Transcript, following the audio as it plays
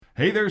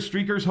Hey there,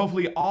 Streakers.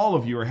 Hopefully, all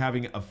of you are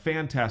having a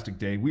fantastic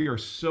day. We are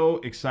so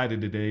excited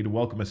today to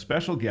welcome a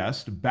special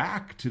guest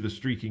back to the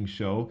Streaking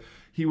Show.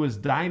 He was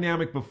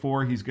dynamic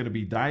before, he's going to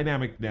be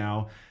dynamic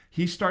now.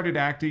 He started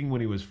acting when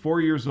he was 4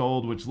 years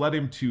old, which led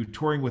him to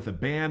touring with a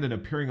band and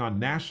appearing on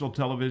national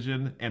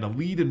television and a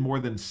lead in more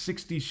than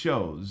 60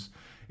 shows.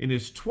 In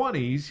his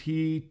 20s,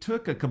 he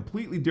took a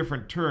completely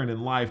different turn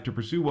in life to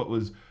pursue what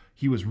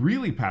he was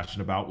really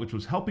passionate about, which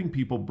was helping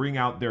people bring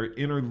out their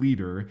inner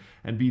leader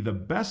and be the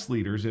best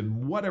leaders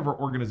in whatever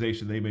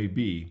organization they may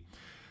be.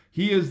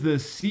 He is the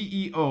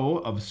CEO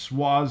of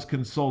Swaz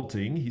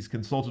Consulting. He's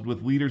consulted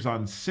with leaders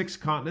on 6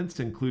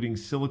 continents, including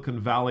Silicon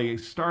Valley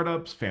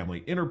startups,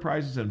 family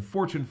enterprises, and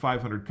Fortune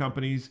 500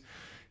 companies.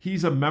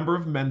 He's a member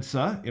of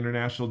Mensa,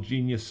 International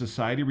Genius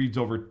Society, reads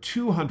over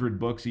 200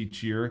 books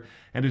each year,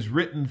 and has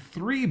written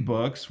 3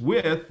 books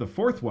with the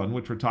 4th one,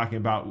 which we're talking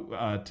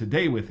about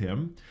today with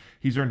him.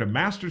 He's earned a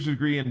master's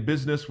degree in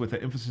business with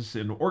an emphasis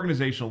in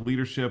organizational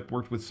leadership,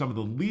 worked with some of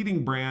the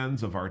leading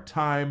brands of our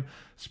time,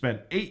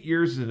 spent 8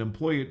 years as an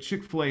employee at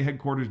Chick-fil-A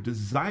headquarters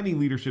designing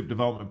leadership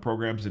development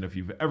programs. And if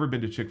you've ever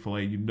been to Chick-fil-A,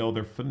 you know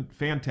they're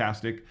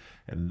fantastic.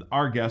 And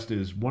our guest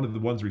is one of the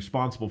ones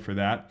responsible for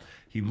that.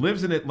 He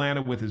lives in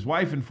Atlanta with his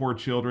wife and 4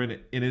 children.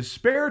 In his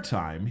spare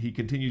time, he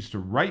continues to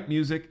write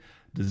music,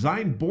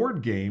 design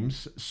board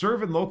games,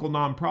 serve in local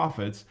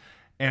nonprofits,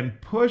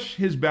 and push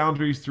his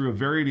boundaries through a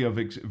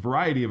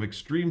variety of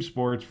extreme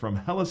sports, from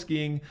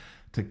heli-skiing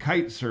to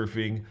kite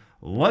surfing.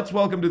 Let's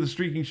welcome to the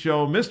Streaking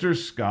Show, Mr.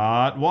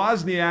 Scott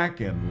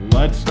Wozniak, and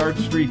let's start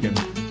streaking.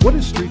 What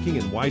is streaking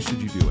and why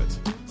should you do it?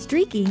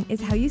 Streaking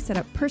is how you set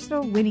up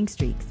personal winning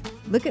streaks.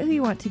 Look at who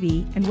you want to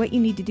be and what you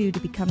need to do to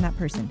become that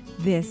person.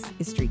 This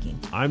is Streaking.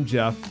 I'm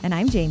Jeff. And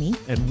I'm Jamie.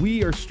 And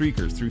we are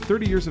streakers. Through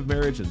 30 years of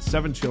marriage and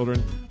 7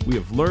 children, we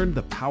have learned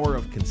the power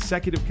of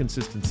consecutive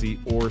consistency,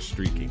 or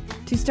streaking.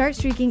 To start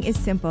streaking is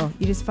simple.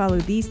 You just follow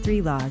these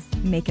 3 laws.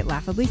 Make it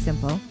laughably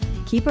simple,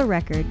 keep a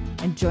record,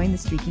 and join the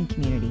streaking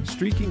community.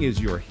 Streaking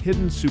is your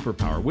hidden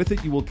superpower. With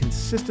it, you will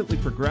consistently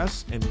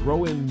progress and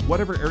grow in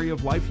whatever area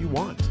of life you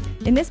want.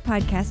 In this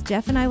podcast,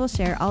 Jeff and I will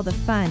share all the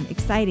fun,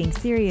 exciting,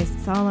 serious,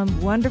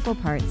 solemn, wonderful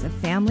parts of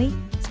family,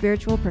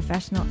 spiritual,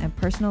 professional, and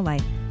personal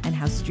life, and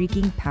how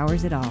streaking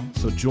powers it all.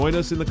 So join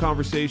us in the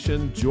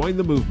conversation, join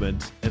the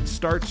movement, and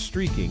start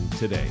streaking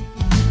today.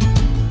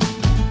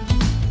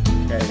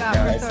 Hey, God,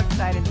 we're so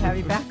excited to have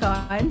you back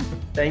on.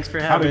 Thanks for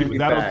having me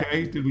back.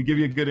 Okay? Did we give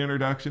you a good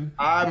introduction?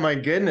 My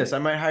goodness. I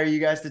might hire you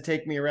guys to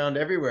take me around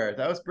everywhere.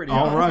 That was pretty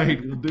awesome. All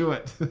right, we'll do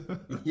it.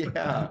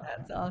 Yeah.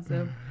 That's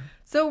awesome.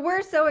 So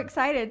we're so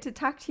excited to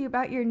talk to you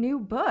about your new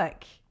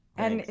book.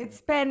 And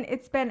Thanks.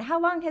 it's been,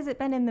 how long has it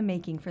been in the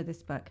making for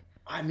this book?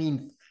 I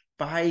mean,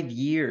 5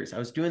 years. I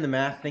was doing the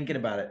math, thinking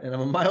about it, and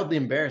I'm mildly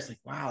embarrassed. Like,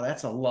 wow,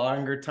 that's a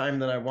longer time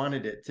than I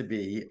wanted it to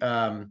be.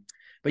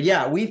 But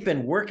yeah, we've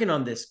been working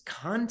on this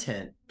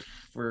content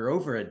for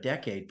over a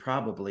decade,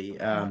 probably,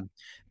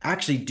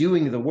 actually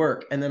doing the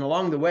work. And then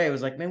along the way, I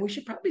was like, man, we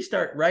should probably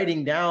start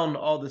writing down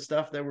all the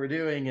stuff that we're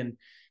doing and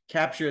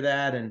capture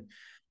that. And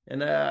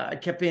I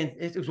kept being,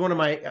 it was one of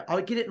my,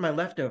 I'll get it in my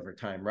leftover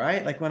time,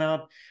 right? Like when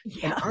I'll,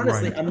 and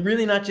honestly, Right. I'm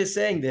really not just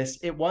saying this.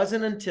 It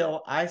wasn't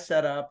until I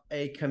set up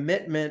a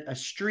commitment, a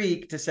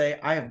streak to say,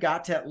 I have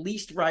got to at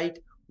least write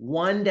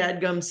one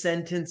dadgum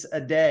sentence a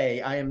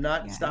day. I am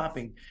not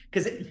stopping.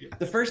 Because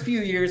the first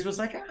few years was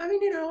like, I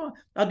mean,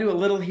 I'll do a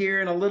little here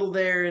and a little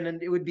there. And then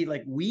it would be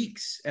like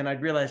weeks. And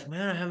I'd realize,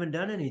 man, I haven't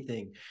done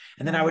anything.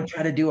 And then I would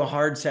try to do a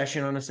hard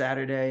session on a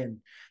Saturday. And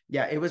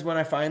yeah, it was when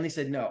I finally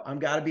said, no, I'm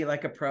got to be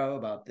like a pro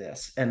about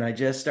this. And I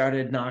just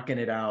started knocking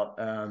it out.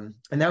 And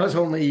that was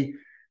only,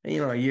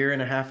 a year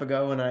and a half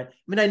ago. And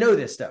I know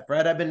this stuff,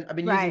 right? I've been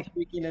using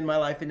speaking in my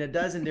life in a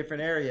dozen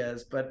different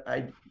areas, but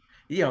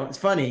it's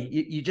funny.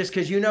 You just,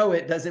 because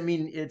it doesn't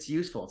mean it's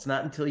useful. It's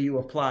not until you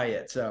apply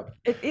it. So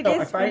it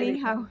is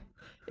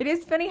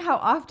funny how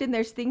often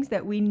there's things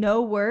that we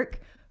know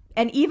work.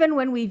 And even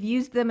when we've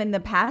used them in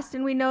the past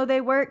and we know they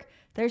work,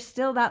 there's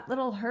still that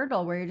little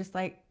hurdle where you're just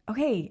like,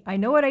 okay, I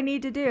know what I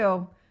need to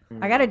do.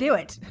 I got to do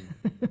it.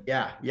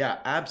 Yeah,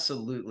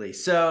 absolutely.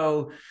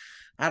 So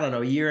I don't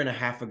know, a year and a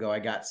half ago, I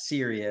got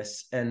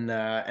serious, and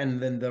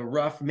then the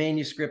rough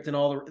manuscript and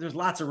there's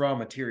lots of raw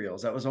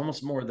materials. That was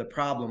almost more the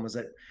problem, was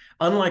that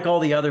unlike all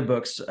the other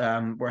books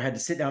where I had to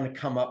sit down and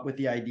come up with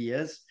the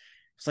ideas,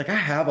 it's like, I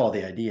have all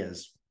the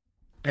ideas.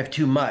 I have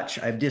too much.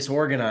 I've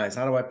disorganized.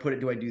 How do I put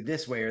it? Do I do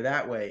this way or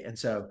that way? And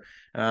so,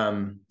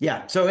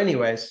 So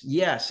anyways,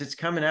 yes, it's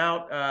coming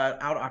out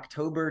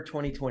October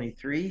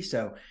 2023.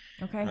 So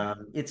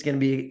it's going to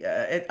be,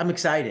 I'm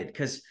excited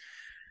because,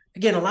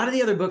 again, a lot of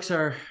the other books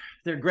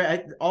they're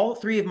great. All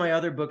 3 of my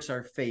other books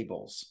are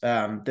fables.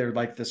 They're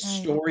like the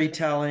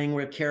storytelling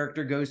where a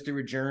character goes through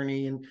a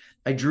journey, and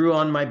I drew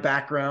on my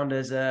background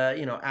as a,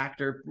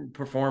 actor,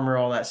 performer,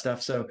 all that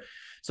stuff. So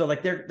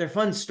like they're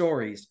fun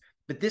stories.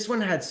 But this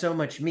one had so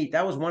much meat.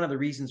 That was one of the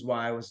reasons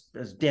why I was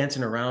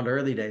dancing around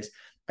early days.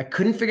 I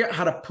couldn't figure out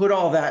how to put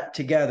all that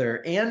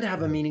together and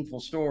have a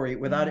meaningful story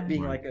without it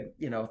being like a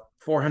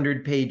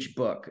 400-page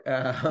book.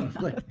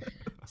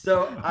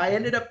 So I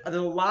ended up, there's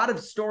a lot of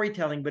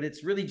storytelling, but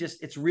it's really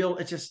just, it's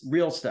just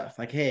real stuff.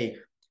 Like, hey,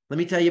 let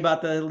me tell you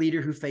about the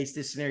leader who faced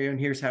this scenario, and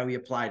here's how he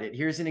applied it.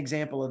 Here's an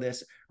example of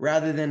this,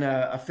 rather than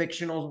a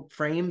fictional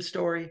frame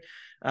story.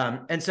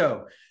 And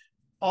so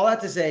all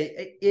that to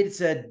say, it's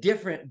a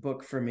different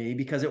book for me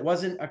because it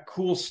wasn't a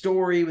cool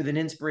story with an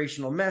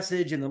inspirational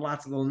message and then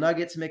lots of little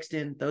nuggets mixed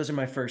in. Those are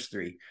my first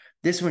three.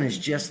 This one is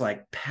just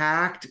like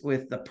packed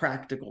with the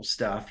practical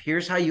stuff.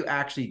 Here's how you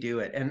actually do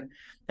it. And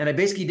I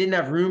basically didn't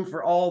have room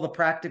for all the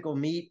practical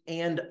meat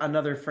and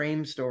another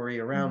frame story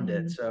around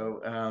it. So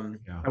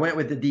I went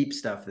with the deep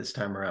stuff this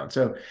time around.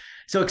 So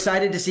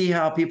excited to see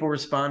how people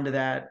respond to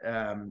that.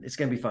 It's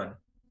going to be fun.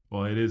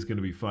 Well, it is going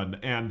to be fun.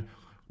 And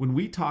when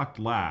we talked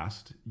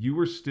last, you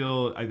were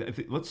still, I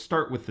think, let's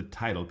start with the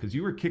title, because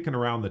you were kicking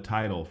around the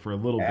title for a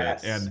little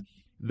bit. And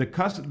the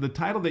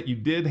title that you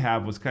did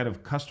have was kind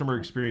of Customer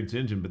Experience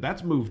Engine, but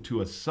that's moved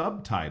to a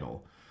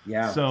subtitle.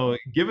 Yeah. So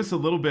give us a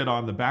little bit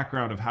on the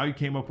background of how you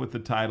came up with the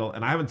title.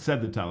 And I haven't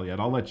said the title yet.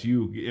 I'll let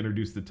you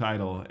introduce the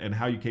title and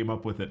how you came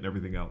up with it and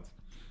everything else.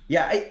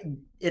 Yeah,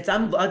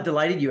 I'm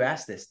delighted you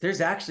asked this.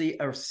 There's actually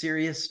a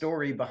serious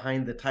story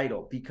behind the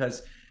title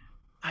because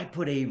I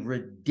put a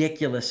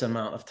ridiculous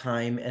amount of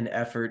time and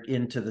effort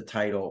into the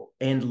title.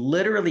 And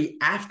literally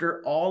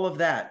after all of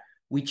that,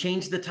 we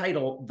changed the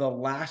title the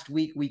last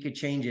week we could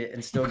change it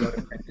and still go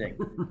to printing.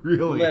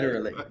 Really?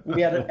 Literally.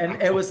 We had,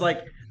 and it was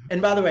like,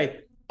 and by the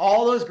way,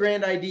 all those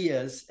grand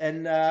ideas,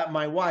 and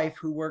my wife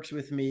who works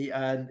with me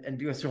and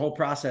does the whole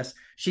process,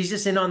 she's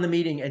just in on the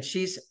meeting, and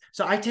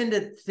so I tend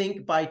to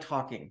think by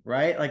talking,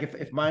 right? Like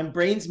if my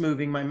brain's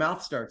moving, my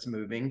mouth starts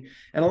moving.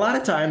 And a lot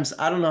of times,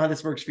 I don't know how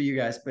this works for you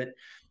guys, but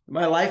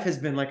my life has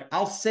been like,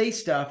 I'll say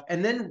stuff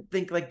and then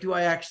think like, do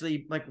I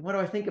actually, like, what do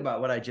I think about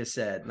what I just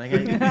said? Like,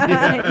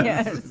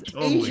 yes,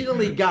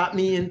 occasionally got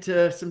me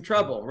into some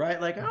trouble,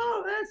 right? Like,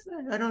 oh,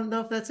 I don't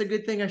know if that's a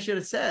good thing I should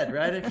have said,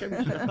 right? I should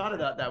have thought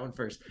about that one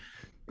first.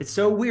 It's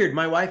so weird.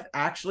 My wife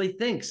actually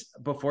thinks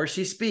before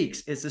she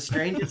speaks. It's the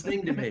strangest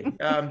thing to me.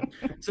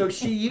 So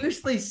she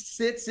usually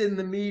sits in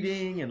the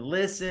meeting and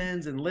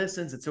listens.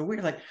 It's so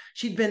weird. Like,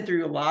 she'd been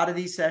through a lot of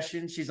these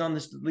sessions. She's on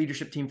this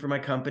leadership team for my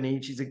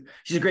company. She's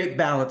a great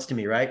balance to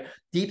me, right?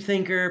 Deep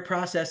thinker,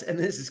 process, and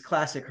this is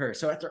classic her.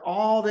 So after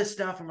all this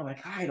stuff, and we're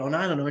like, I don't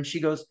know. And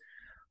she goes,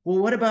 well,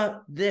 what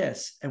about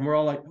this? And we're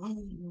all like,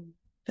 oh,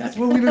 that's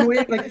what we've been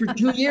waiting. Like for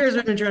 2 years,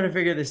 we've been trying to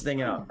figure this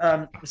thing out.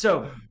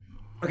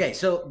 Okay,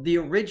 so the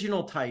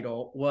original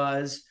title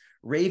was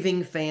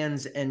Raving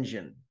Fans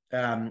Engine,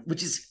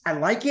 which is, I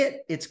like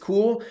it. It's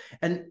cool.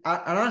 And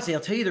honestly,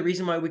 I'll tell you the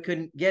reason why we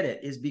couldn't get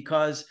it is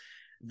because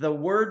the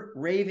word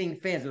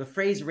raving fans, or the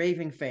phrase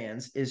raving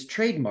fans, is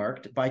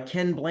trademarked by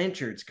Ken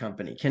Blanchard's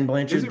company. Ken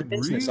Blanchard, the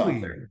business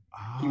author.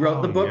 He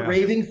wrote the book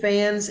Raving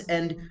Fans.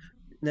 And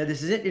now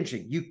this is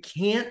interesting. You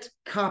can't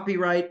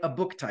copyright a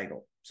book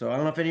title. So I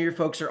don't know if any of your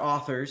folks are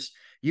authors.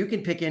 You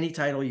can pick any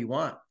title you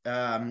want.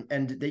 And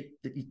the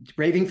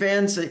Raving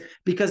Fans,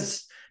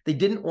 because they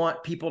didn't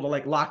want people to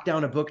like lock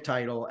down a book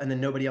title and then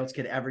nobody else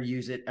could ever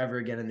use it ever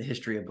again in the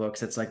history of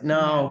books. It's like,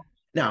 no,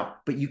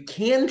 but you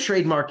can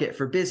trademark it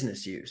for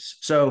business use.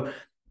 So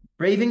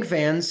Raving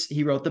Fans,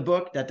 he wrote the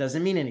book. That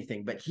doesn't mean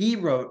anything, but he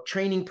wrote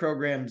training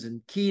programs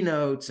and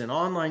keynotes and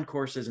online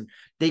courses, and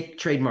they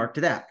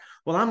trademarked that.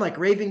 Well, I'm like,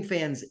 Raving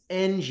Fans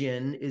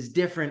Engine is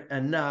different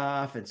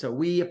enough. And so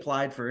we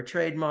applied for a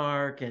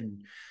trademark, and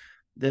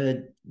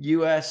the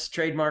U.S.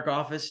 Trademark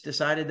Office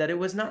decided that it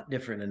was not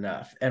different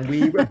enough, and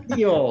we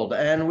appealed,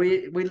 and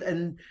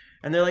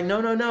and they're like,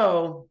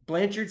 no,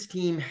 Blanchard's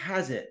team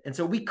has it, and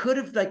so we could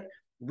have like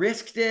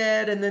risked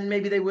it, and then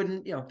maybe they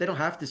wouldn't, they don't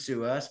have to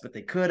sue us, but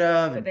they could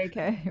have. But they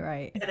could,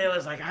 right? And it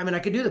was like, I mean, I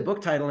could do the book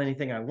title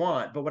anything I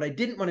want, but what I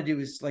didn't want to do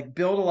is like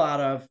build a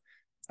lot of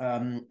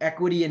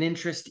equity and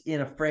interest in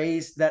a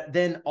phrase that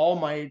then all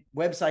my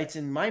websites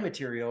and my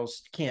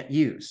materials can't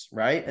use,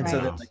 right? And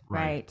so that's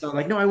like, so I'm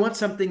like, no, I want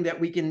something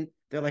that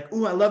they're like,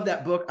 oh, I love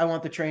that book. I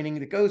want the training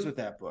that goes with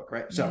that book,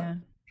 right?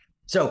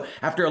 So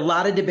after a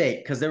lot of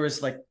debate, because there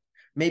was like,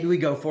 maybe we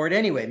go for it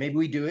anyway, maybe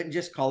we do it and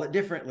just call it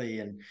differently.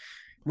 And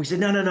we said,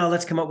 no,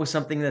 let's come up with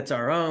something that's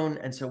our own.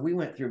 And so we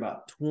went through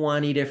about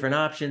 20 different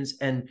options,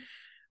 and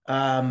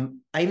I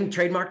even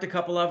trademarked a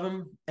couple of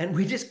them, and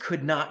we just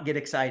could not get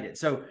excited.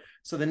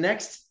 So the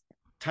next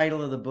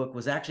title of the book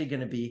was actually going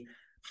to be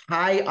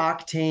High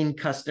Octane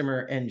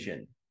Customer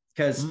Engine,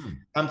 because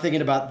I'm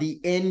thinking about the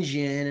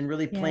engine and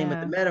really playing with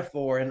the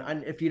metaphor.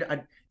 And if you're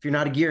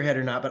not a gearhead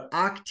or not, but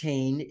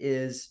octane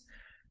is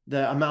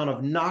the amount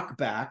of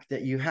knockback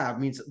that you have,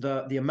 means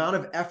the amount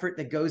of effort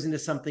that goes into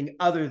something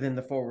other than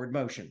the forward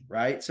motion,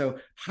 right? So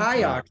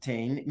high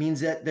octane means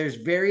that there's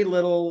very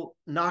little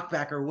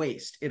knockback or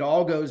waste. It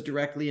all goes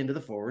directly into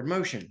the forward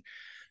motion.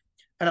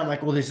 And I'm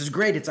like, well, this is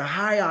great. It's a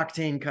high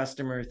octane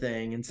customer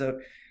thing. And so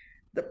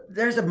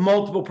there's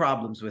multiple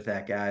problems with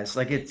that, guys.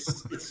 Like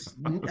it's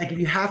like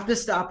you have to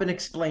stop and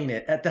explain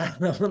it at that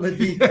level of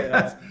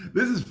detail.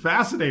 This is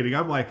fascinating.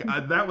 I'm like,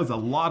 that was a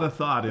lot of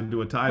thought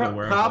into a title.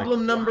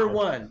 Problem number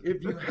one,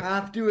 if you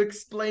have to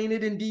explain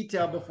it in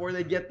detail before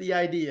they get the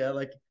idea,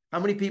 like How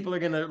many people are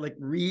going to like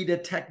read a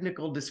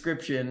technical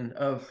description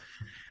of,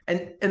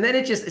 and then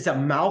it's a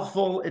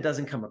mouthful. It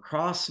doesn't come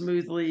across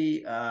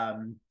smoothly.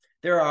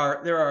 There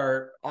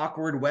are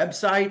awkward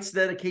websites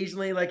that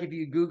occasionally, like if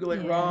you Google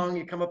it wrong,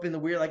 you come up in the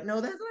weird, like, no,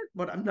 that's not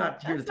what I'm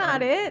not here to talk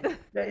not about.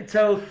 it.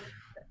 So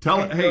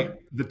hey,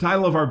 the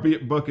title of our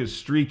book is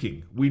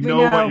Streaking. We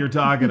know what you're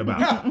talking about.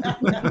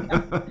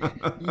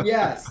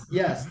 Yes.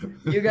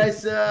 You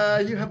guys,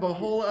 you have a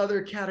whole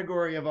other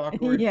category of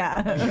awkward.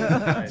 Yeah.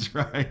 That's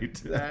right.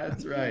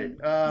 That's right.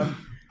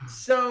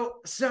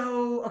 So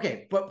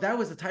okay, but that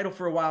was the title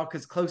for a while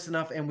because close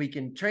enough and we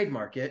can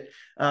trademark it.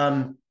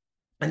 And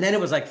then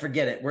it was like,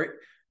 forget it.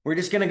 We're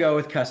just going to go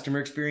with Customer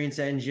Experience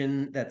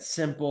Engine. That's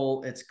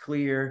simple. It's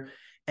clear.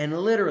 And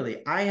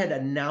literally, I had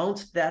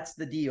announced that's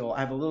the deal. I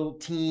have a little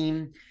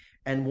team.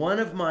 And one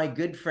of my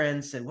good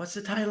friends said, what's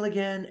the title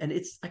again? And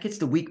it's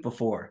the week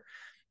before.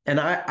 And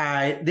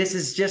this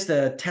is just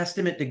a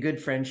testament to good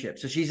friendship.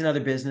 So she's another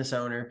business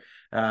owner,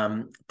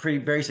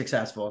 very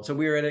successful. And so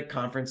we were at a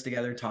conference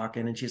together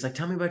talking, and she's like,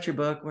 tell me about your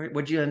book.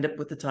 What'd you end up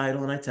with the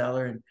title? And I tell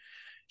her, and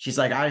she's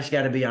like, I just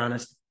got to be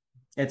honest.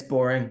 It's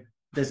boring.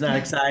 It's not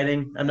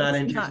exciting. I'm not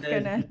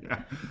interested.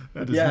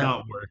 That does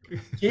not work.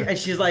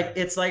 She's like,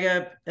 it's like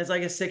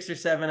a 6 or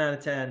 7 out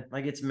of 10.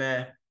 Like it's meh.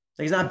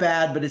 Like it's not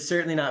bad, but it's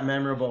certainly not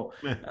memorable.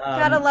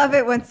 Gotta love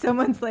it when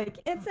someone's like,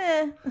 it's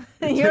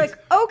and you're like,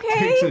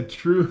 okay. It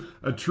takes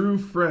a true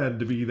friend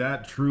to be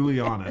that truly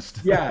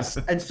honest. Yes.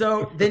 And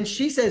so then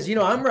she says,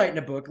 I'm writing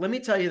a book. Let me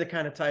tell you the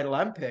kind of title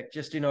I'm picked,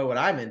 just to know what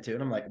I'm into.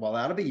 And I'm like, well,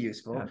 that'll be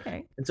useful.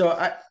 Okay. And so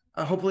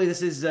hopefully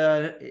this is,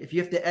 if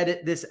you have to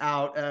edit this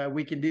out,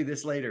 we can do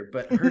this later.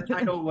 But her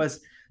title this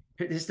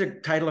is the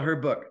title of her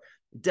book,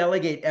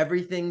 Delegate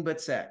Everything But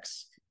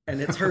Sex. And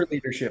it's her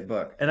leadership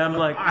book. And I'm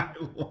like,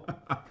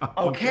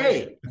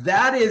 okay,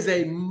 that is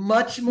a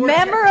much more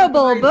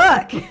memorable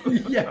book.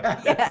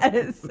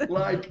 Yes.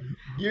 Like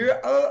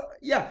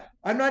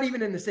I'm not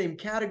even in the same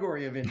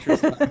category of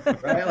interest,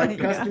 right? Like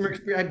customer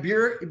experience,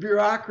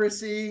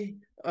 bureaucracy,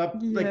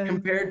 like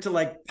compared to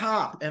like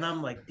pop. And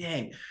I'm like,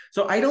 dang.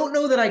 So I don't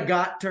know that I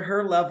got to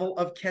her level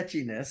of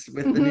catchiness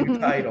with the new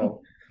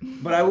title.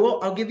 But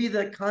I'll give you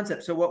the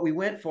concept. So what we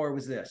went for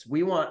was this.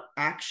 We want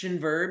action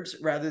verbs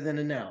rather than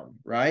a noun,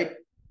 right?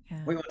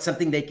 Yeah. We want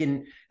something they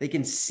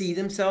can see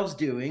themselves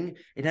doing.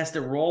 It has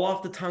to roll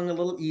off the tongue a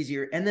little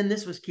easier. And then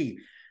this was key.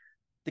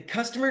 The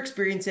Customer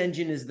Experience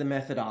Engine is the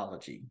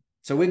methodology.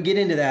 So we'll get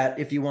into that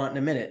if you want in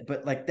a minute,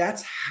 but like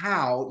that's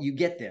how you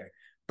get there.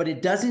 But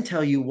it doesn't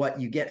tell you what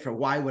you get for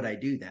why would I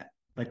do that?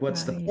 Like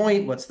what's the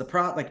point? What's the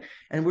like,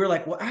 and we're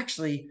like, well,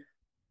 actually,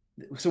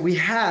 so we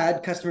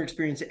had Customer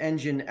Experience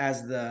Engine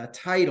as the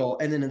title,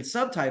 and then in the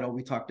subtitle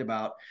we talked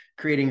about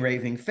creating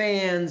raving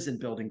fans and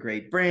building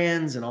great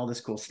brands and all this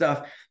cool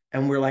stuff.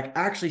 And we're like,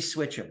 actually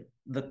switch them.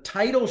 The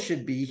title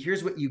should be,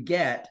 here's what you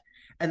get,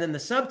 and then the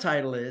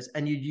subtitle is,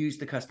 and you'd use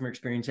the Customer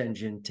Experience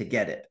Engine to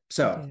get it.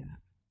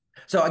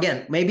 So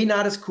again, maybe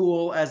not as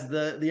cool as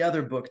the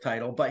other book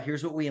title, but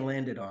here's what we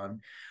landed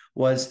on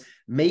was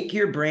Make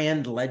Your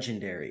Brand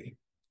Legendary.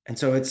 And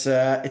so it's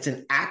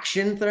an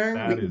action thing.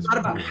 It's not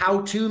about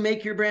how to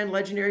make your brand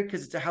legendary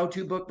because it's a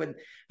how-to book, but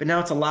now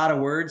it's a lot of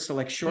words. So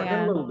like shorten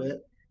it a little bit,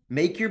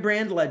 make your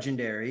brand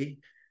legendary,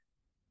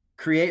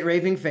 create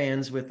raving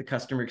fans with the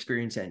Customer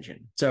Experience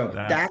Engine. So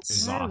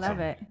that's awesome. I love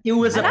it. It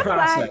was a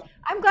process.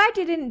 I'm glad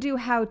you didn't do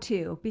how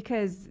to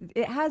because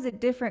it has a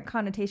different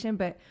connotation,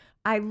 but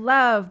I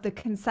love the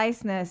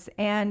conciseness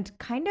and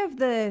kind of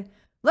the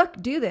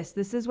look, do this.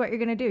 This is what you're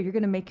going to do. You're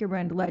going to make your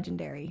brand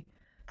legendary.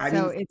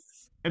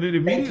 And it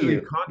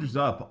immediately conjures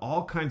up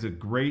all kinds of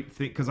great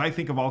things because I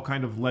think of all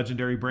kinds of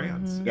legendary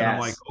brands. And I'm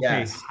like,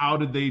 okay, how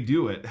did they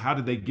do it? How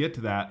did they get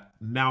to that?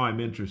 Now I'm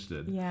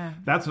interested. Yeah.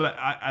 That's what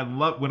I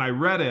love. When I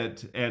read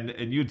it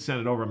and you'd sent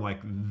it over, I'm like,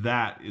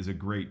 that is a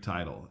great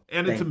title.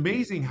 And it's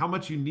amazing how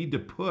much you need to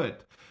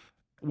put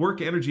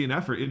work, energy, and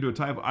effort into a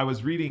title. I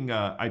was reading,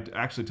 I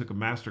actually took a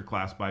master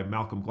class by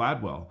Malcolm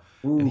Gladwell.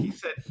 And he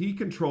said he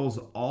controls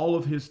all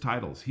of his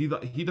titles. He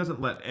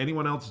doesn't let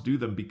anyone else do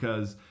them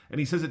and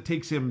he says it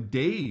takes him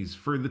days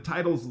for the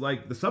titles,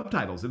 like the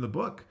subtitles in the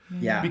book.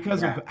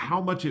 Because of how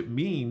much it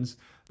means,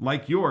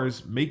 like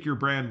yours, make your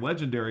brand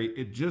legendary.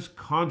 It just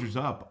conjures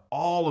up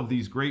all of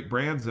these great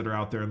brands that are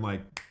out there and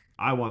like,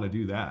 I want to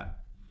do that.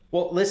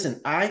 Well, listen,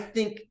 I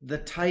think the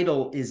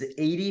title is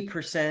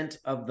 80%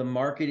 of the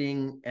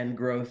marketing and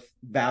growth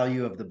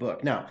value of the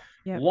book. Now,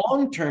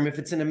 long term, if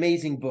it's an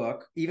amazing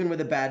book, even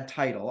with a bad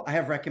title, I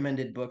have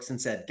recommended books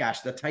and said, gosh,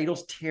 the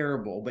title's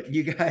terrible, but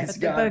you guys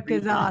got the book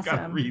is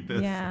awesome. Read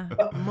this. Yeah.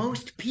 But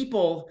most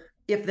people,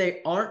 if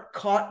they aren't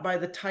caught by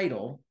the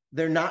title,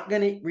 they're not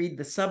going to read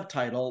the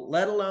subtitle,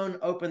 let alone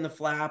open the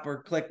flap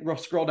or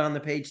scroll down the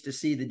page to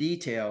see the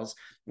details,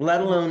 let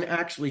alone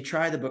actually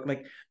try the book.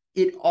 Like,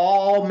 it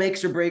all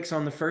makes or breaks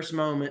on the first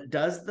moment.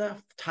 Does the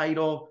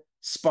title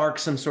spark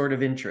some sort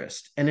of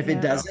interest? And if it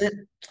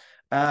doesn't,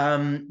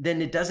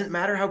 then it doesn't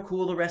matter how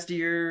cool the rest of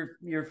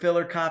your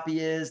filler copy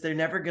is. They're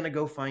never going to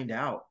go find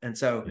out. And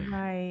so,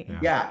 Right.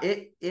 yeah,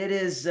 it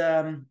is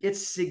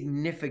it's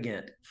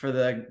significant for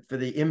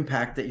the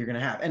impact that you're going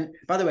to have. And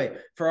by the way,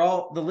 for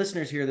all the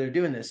listeners here that are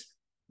doing this,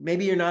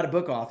 maybe you're not a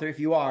book author. If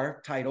you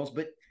are, titles,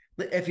 but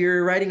if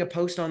you're writing a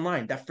post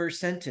online, that first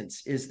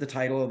sentence is the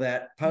title of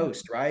that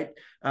post, right?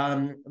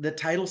 The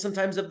title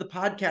sometimes of the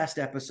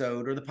podcast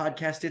episode or the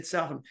podcast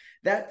itself.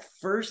 That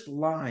first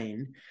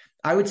line,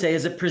 I would say,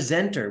 as a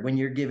presenter, when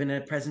you're given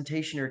a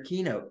presentation or a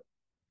keynote,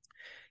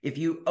 if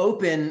you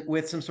open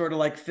with some sort of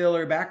like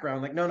filler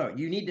background, like, no,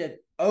 you need to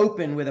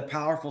open with a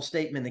powerful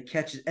statement that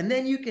catches, and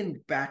then you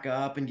can back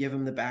up and give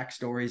them the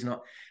backstories and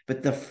all.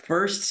 But the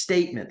first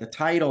statement, the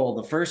title,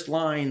 the first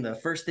line, the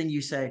first thing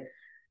you say,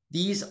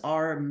 these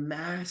are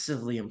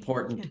massively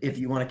important if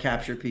you want to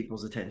capture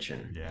people's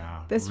attention.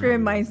 Yeah. This really.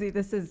 reminds me,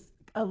 this is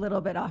a little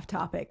bit off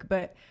topic,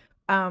 but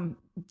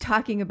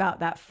talking about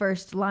that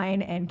first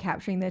line and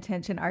capturing the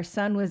attention, our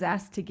son was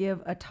asked to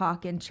give a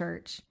talk in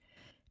church.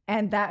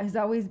 And that has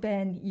always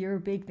been your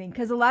big thing.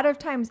 Because a lot of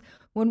times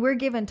when we're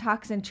given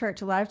talks in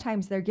church, a lot of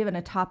times they're given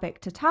a topic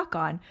to talk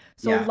on.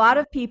 So a lot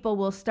of people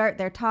will start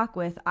their talk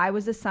with, I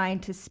was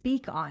assigned to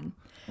speak on.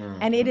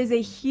 And it is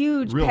a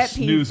huge Real pet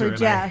peeve snoozer, for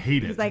Jeff. I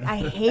hate it. He's like, I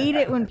hate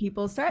it when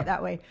people start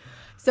that way.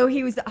 So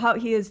he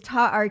has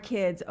taught our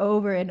kids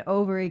over and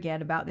over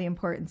again about the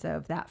importance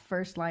of that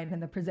first line in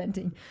the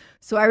presenting.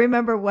 So I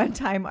remember one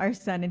time our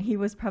son, and he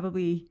was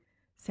probably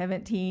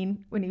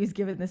 17 when he was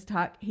given this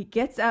talk, he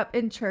gets up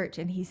in church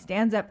and he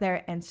stands up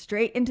there and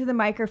straight into the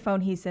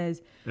microphone he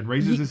says, and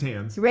raises his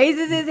hands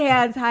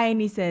high,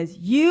 and he says,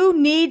 you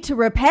need to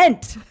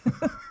repent.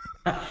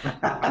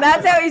 And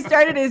that's how he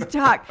started his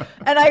talk.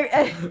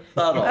 And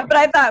but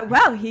I thought,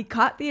 well, he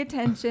caught the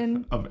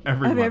attention of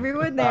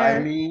everyone there. I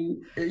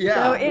mean, yeah.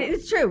 So it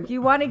is true.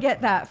 You want to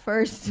get that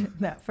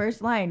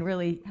first line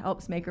really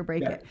helps make or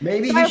break it.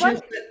 Maybe he should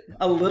spend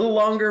a little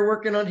longer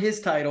working on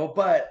his title,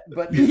 but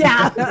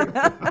yeah,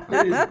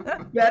 it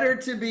is better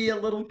to be a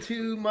little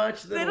too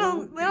much than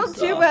little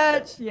too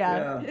much.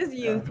 Yeah. His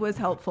youth was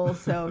helpful,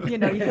 so you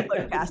can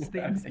look past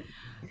things.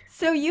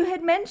 So you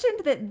had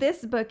mentioned that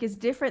this book is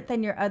different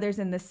than your others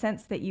in the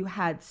sense that you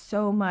had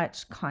so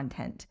much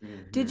content.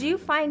 Mm-hmm. Did you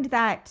find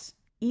that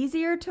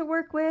easier to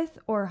work with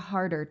or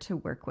harder to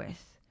work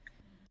with?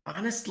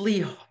 Honestly,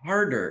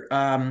 harder.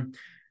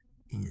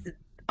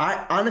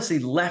 I honestly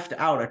left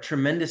out a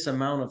tremendous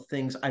amount of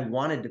things I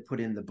wanted to put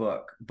in the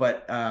book,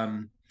 but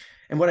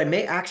and what I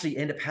may actually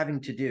end up having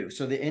to do.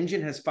 So the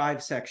engine has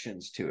 5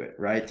 sections to it,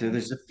 right? So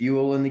there's the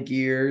fuel and the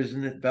gears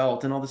and the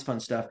belt and all this fun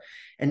stuff.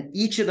 And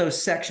each of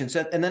those sections,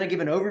 and then I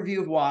give an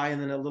overview of why,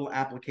 and then a little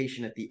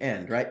application at the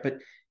end, right? But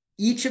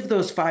each of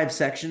those 5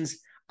 sections,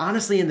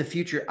 honestly, in the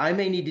future, I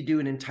may need to do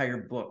an entire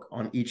book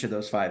on each of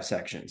those 5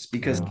 sections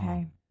because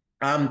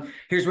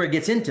here's where it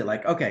gets into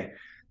like, okay,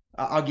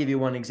 I'll give you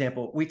one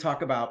example. We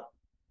talk about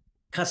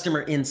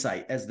customer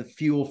insight as the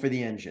fuel for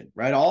the engine,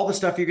 right? All the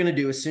stuff you're going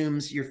to do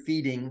assumes you're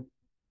feeding.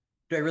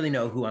 Do I really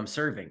know who I'm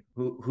serving?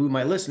 Who are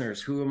my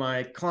listeners? Who are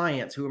my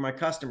clients? Who are my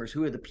customers?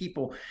 Who are the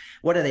people?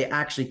 What do they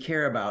actually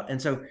care about?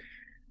 And so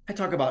I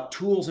talk about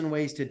tools and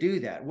ways to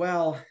do that.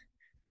 Well,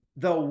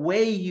 the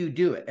way you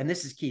do it, and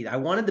this is key. I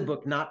wanted the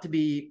book not to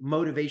be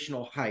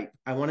motivational hype.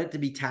 I want it to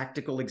be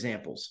tactical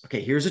examples.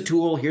 Okay, here's a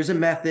tool. Here's a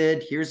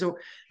method. Here's a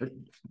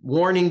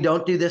warning.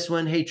 Don't do this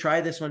one. Hey,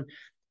 try this one.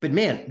 But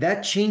man,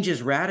 that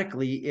changes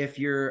radically if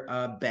you're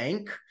a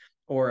bank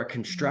or a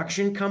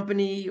construction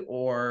company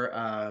or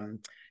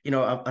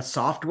a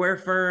software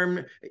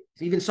firm,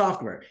 even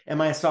software.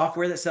 Am I a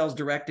software that sells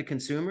direct to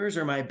consumers,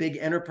 or am I a big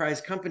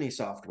enterprise company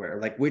software?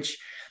 Like which?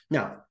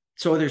 Now,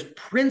 so there's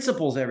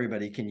principles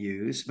everybody can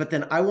use, but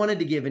then I wanted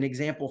to give an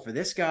example for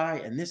this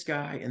guy and this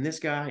guy and this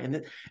guy.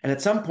 And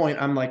at some point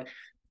I'm like,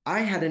 I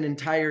had an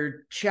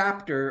entire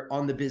chapter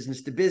on the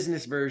business to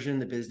business version,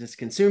 the business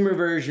consumer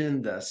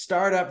version, the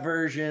startup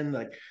version,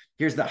 like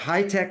here's the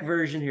high-tech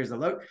version, here's the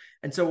low.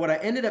 And so what I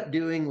ended up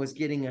doing was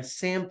getting a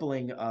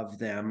sampling of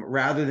them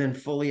rather than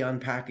fully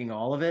unpacking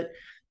all of it.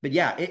 But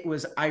yeah, it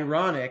was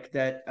ironic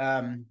that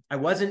I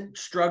wasn't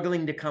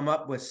struggling to come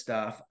up with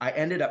stuff. I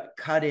ended up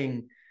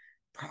cutting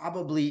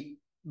probably,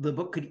 the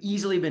book could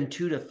easily have been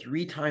 2 to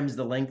 3 times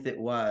the length it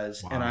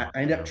was. Wow. And I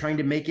ended up trying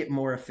to make it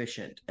more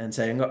efficient and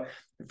saying,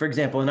 for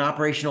example, in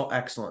operational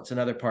excellence,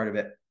 another part of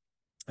it,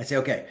 I say,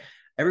 okay,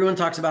 everyone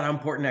talks about how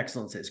important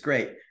excellence is.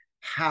 Great.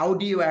 How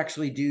do you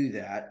actually do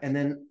that? And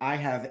then I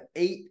have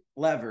 8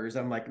 levers.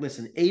 I'm like,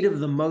 listen, 8 of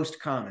the most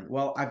common.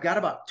 Well, I've got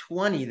about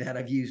 20 that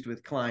I've used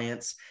with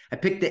clients. I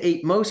picked the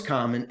 8 most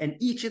common, and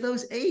each of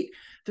those 8,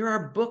 there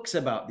are books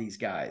about these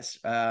guys.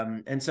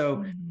 And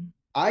so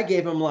I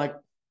gave them like,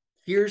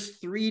 here's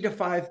 3 to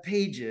 5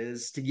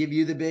 pages to give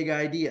you the big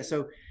idea.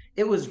 So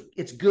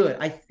it's good.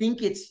 I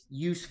think it's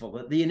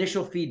useful. The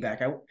initial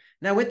feedback.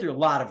 I went through a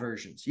lot of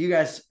versions. You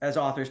guys as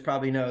authors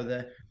probably know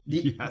the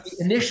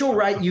initial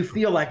write, you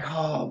feel like,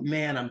 oh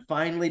man, I'm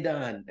finally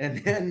done.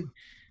 And then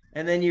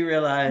And then you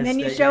realize, and then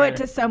you show it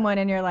to someone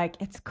and you're like,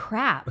 it's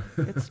crap.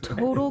 It's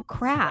total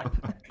crap.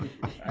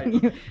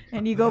 Right.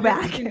 and you go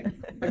back.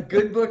 A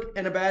good book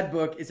and a bad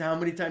book is how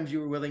many times you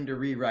were willing to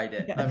rewrite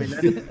it. Yes. I mean,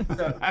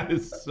 that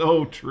is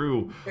so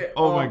true.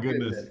 Oh my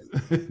goodness.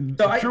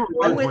 So true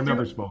words were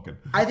never spoken.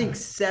 I think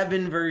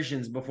 7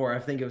 versions before I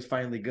think it was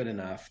finally good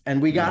enough.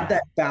 And we got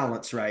that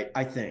balance right,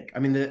 I think. I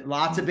mean,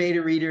 lots of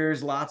beta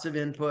readers, lots of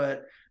input.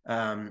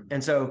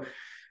 And so,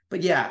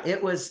 but yeah,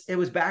 it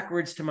was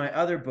backwards to my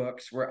other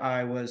books where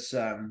I was,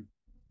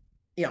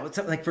 it's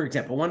like, for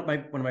example, one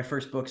of my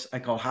first books I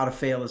call How to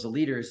Fail as a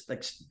Leader is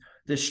like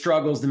the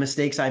struggles, the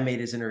mistakes I made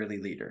as an early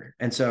leader.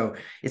 And so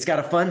it's got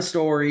a fun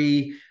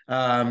story.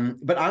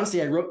 But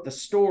honestly, I wrote the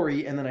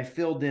story and then I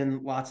filled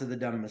in lots of the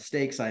dumb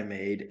mistakes I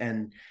made.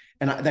 And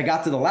I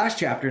got to the last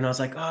chapter and I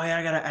was like, oh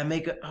yeah,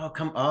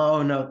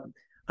 no.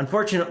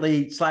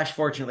 Unfortunately /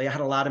 fortunately, I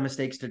had a lot of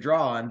mistakes to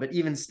draw on, but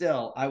even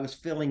still, I was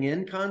filling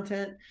in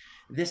content.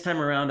 This time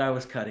around, I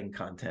was cutting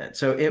content.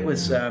 So it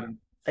was,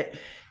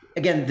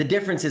 again, the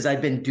difference is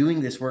I've been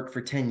doing this work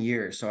for 10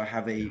 years. So I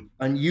have a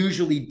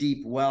unusually deep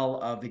well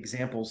of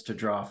examples to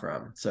draw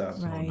from. So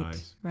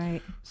nice.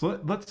 Right. So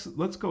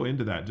let's go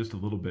into that just a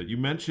little bit. You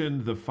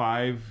mentioned the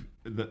 5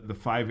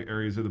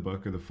 areas of the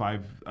book, or the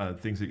 5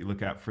 things that you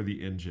look at for the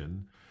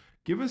engine.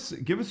 Give us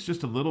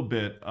just a little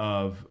bit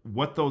of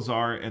what those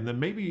are, and then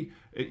maybe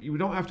you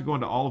don't have to go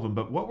into all of them,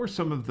 but what were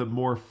some of the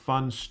more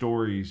fun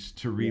stories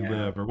to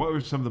relive, or what were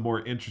some of the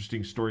more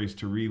interesting stories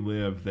to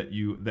relive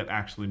that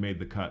actually made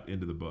the cut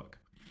into the book?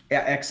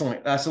 Yeah,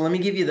 excellent. So let me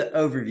give you the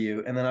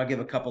overview, and then I'll give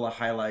a couple of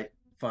highlight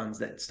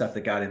stuff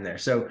that got in there.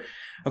 So,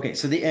 okay,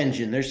 so the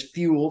engine, there's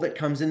fuel that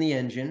comes in the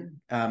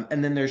engine,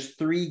 and then there's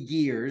 3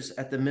 gears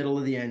at the middle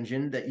of the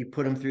engine that you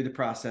put them through the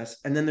process,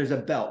 and then there's a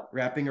belt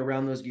wrapping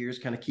around those gears,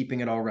 kind of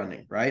keeping it all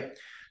running, right?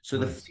 So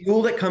the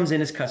fuel that comes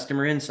in is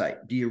customer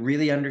insight. Do you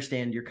really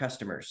understand your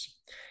customers?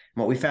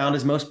 And what we found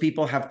is most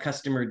people have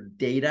customer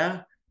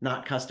data,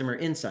 not customer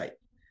insight.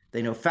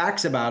 They know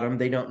facts about them,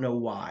 they don't know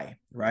why,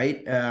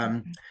 right?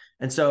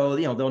 And so,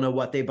 they'll know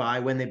what they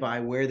buy, when they buy,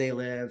 where they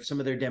live, some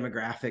of their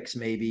demographics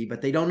maybe,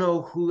 but they don't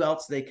know who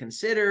else they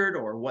considered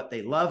or what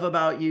they love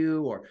about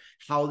you or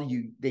how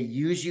they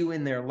use you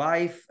in their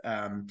life.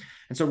 And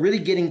so really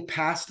getting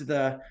past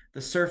the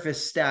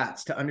surface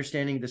stats to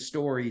understanding the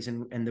stories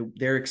and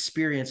their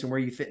experience and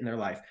where you fit in their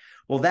life.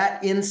 Well,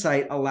 that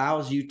insight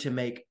allows you to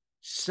make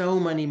so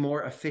many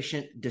more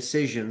efficient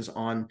decisions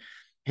on,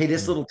 hey,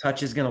 this little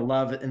touch is going to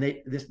love it. And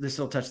this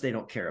little touch they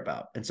don't care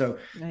about. And so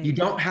you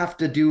don't have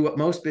to do what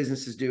most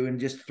businesses do and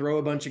just throw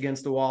a bunch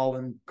against the wall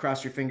and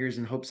cross your fingers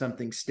and hope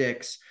something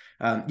sticks.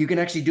 You can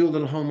actually do a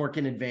little homework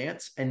in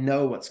advance and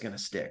know what's going to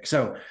stick.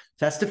 So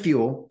that's the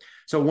fuel.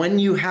 So when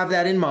you have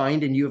that in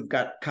mind and you've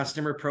got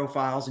customer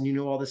profiles and you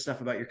know all this stuff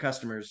about your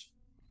customers,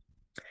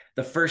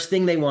 the first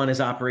thing they want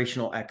is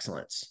operational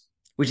excellence,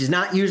 which is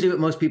not usually what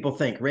most people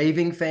think.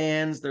 Raving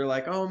fans, they're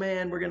like, oh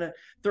man, we're going to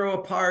throw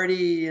a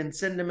party and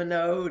send them a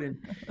note. And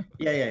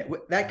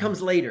that comes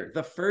later.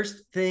 The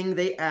first thing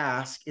they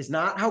ask is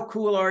not how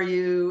cool are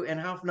you and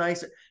how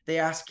nice. They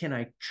ask, can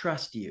I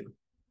trust you?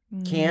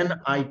 Can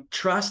I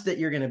trust that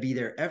you're going to be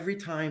there every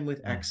time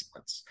with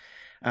excellence?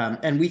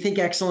 And we think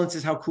excellence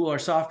is how cool our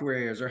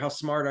software is or how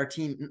smart our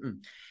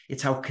team.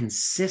 It's how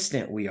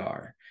consistent we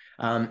are.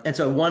 And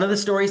so one of the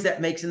stories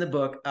that makes in the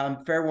book,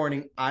 fair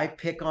warning, I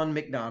pick on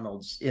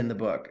McDonald's in the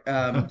book.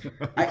 I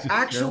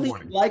actually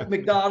like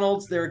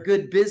McDonald's. They're a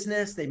good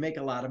business. They make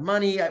a lot of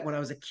money. When I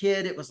was a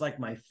kid, it was like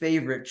my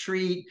favorite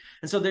treat.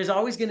 And so there's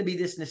always going to be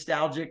this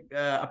nostalgic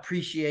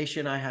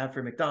appreciation I have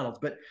for McDonald's.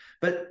 But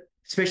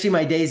especially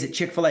my days at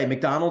Chick-fil-A,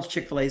 McDonald's,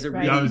 Chick-fil-A is a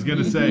really I was going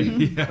to say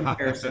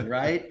comparison,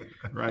 right?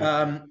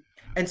 Right.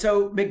 And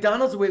so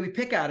McDonald's, the way we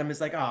pick at them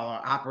is like,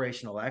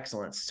 operational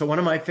excellence. So one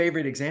of my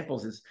favorite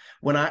examples is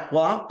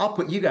I'll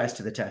put you guys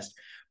to the test.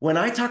 When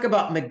I talk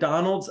about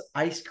McDonald's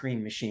ice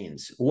cream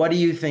machines, what do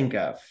you think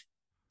of?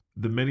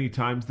 The many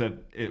times that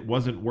it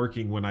wasn't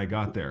working when I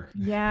got there.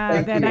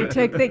 Yeah, then I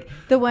took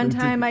the one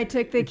time I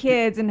took the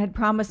kids and had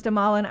promised them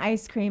all an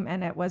ice cream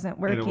and it wasn't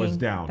working. And it was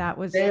down.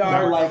 They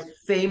are like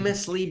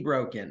famously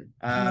broken.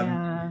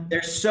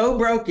 They're so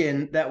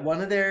broken that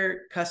one of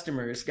their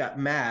customers got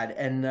mad,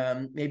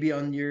 and maybe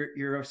on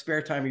your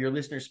spare time or your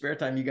listener's spare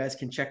time, you guys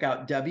can check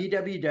out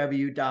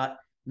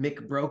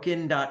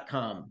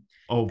www.mcbroken.com.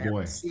 Oh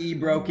boy.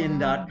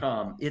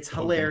 mcbroken.com. It's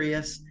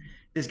hilarious. Okay.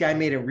 This guy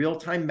made a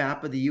real-time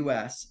map of the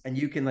US, and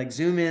you can like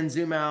zoom in,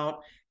 zoom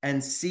out,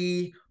 and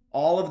see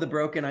all of the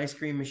broken ice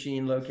cream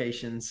machine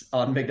locations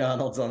on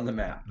McDonald's on the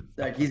map.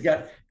 Like he's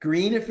got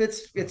green if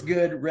it's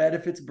good, red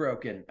if it's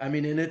broken. I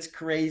mean, and it's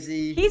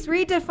crazy. He's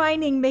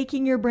redefining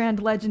making your brand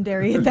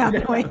legendary at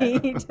that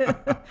point.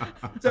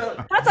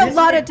 So that's a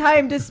lot of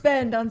time to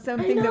spend on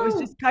something that was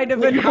just kind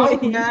of annoying.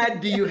 How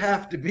mad do you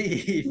have to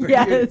be?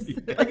 Yes.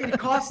 Like it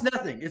costs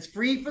nothing. It's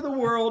free for the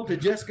world to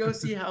just go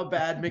see how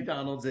bad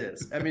McDonald's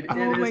is. I mean,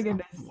 my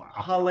goodness.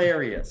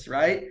 Hilarious,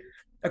 right?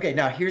 Okay,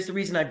 now here's the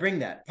reason I bring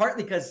that.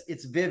 Partly because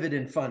it's vivid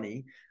and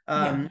funny.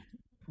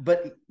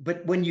 but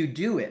when you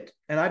do it,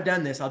 and I've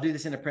done this, I'll do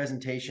this in a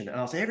presentation, and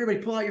I'll say, everybody,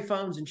 pull out your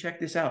phones and check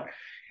this out.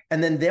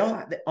 And then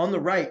they'll on the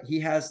right, he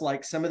has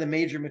like some of the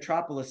major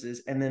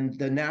metropolises, and then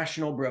the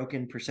national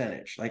broken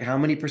percentage, like how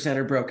many percent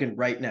are broken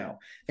right now.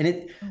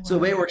 And so the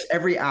way it works,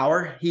 every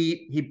hour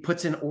he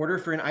puts an order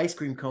for an ice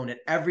cream cone at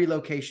every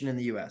location in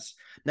the US.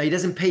 Now he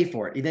doesn't pay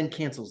for it, he then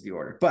cancels the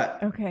order,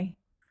 but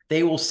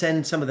they will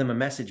send some of them a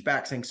message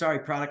back saying, sorry,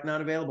 product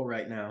not available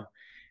right now.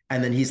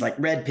 And then he's like,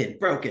 red pin,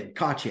 broken,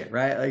 caught you,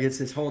 right? Like it's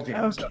this whole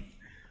jam. So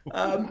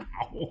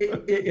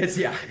it's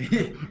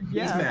he's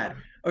mad.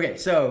 Okay,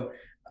 so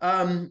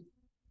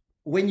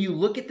when you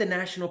look at the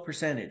national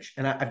percentage,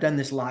 and I've done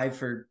this live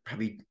for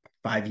probably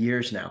 5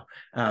 years now.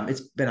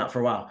 It's been out for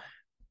a while,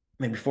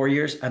 maybe 4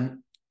 years.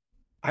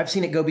 I've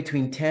seen it go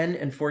between 10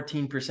 and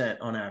 14%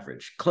 on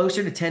average,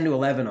 closer to 10 to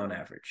 11 on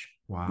average.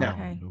 Wow.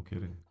 Now, no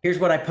kidding. Here's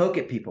what I poke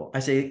at people. I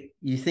say,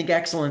 you think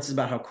excellence is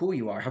about how cool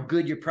you are, how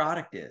good your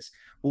product is.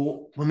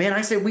 Well, man,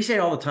 we say it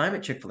all the time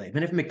at Chick-fil-A.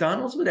 Man, if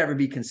McDonald's would ever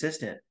be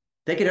consistent,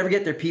 they could ever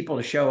get their people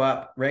to show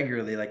up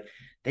regularly, like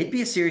they'd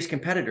be a serious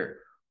competitor.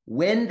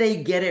 When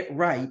they get it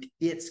right,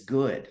 it's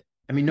good.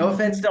 I mean, no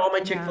offense to all my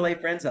Chick-fil-A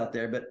friends out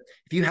there, but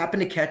if you happen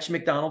to catch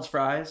McDonald's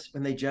fries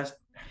when they just,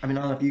 I mean,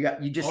 I don't know if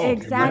you just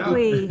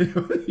exactly.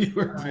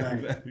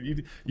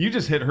 You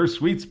just hit her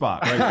sweet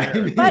spot right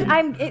there. But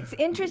it's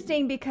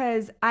interesting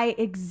because I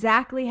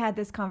exactly had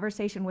this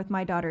conversation with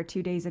my daughter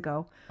 2 days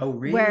ago. Oh,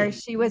 really? Where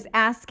she was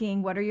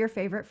asking, what are your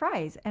favorite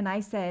fries? And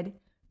I said,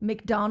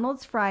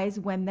 McDonald's fries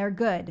when they're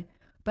good.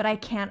 But I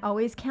can't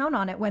always count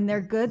on it. When they're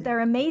good,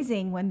 they're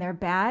amazing. When they're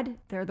bad,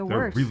 they're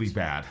worst. They're really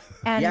bad.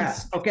 And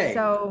yes. Okay.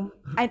 So,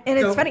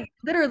 it's funny.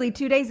 Literally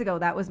 2 days ago,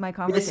 that was my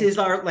conversation. This is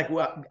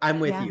I'm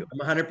with you. I'm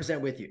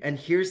 100% with you. And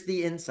here's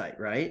the insight,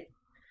 right?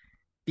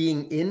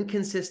 Being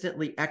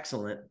inconsistently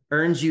excellent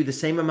earns you the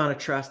same amount of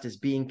trust as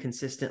being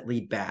consistently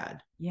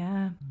bad.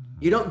 Yeah.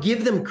 You don't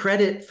give them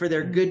credit for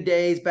their good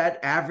days, bad,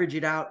 average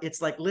it out.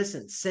 It's like,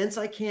 listen, since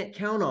I can't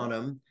count on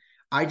them,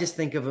 I just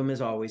think of them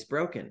as always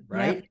broken,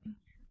 right? Yep.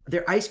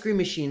 Their ice cream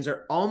machines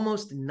are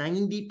almost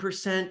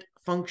 90%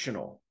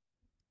 functional.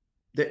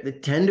 The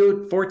 10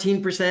 to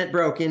 14%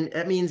 broken.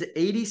 That means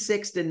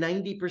 86 to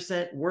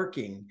 90%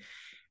 working.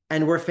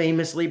 And we're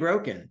famously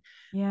broken.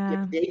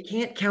 Yeah. If they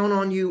can't count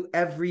on you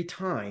every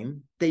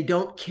time, they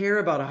don't care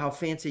about how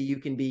fancy you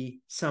can be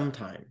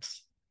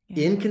sometimes.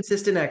 Yeah.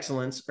 Inconsistent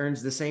excellence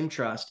earns the same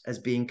trust as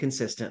being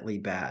consistently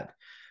bad.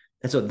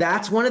 And so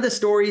that's one of the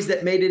stories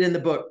that made it in the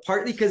book,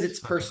 partly because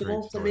it's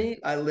personal to me.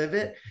 I live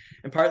it.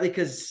 And partly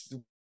because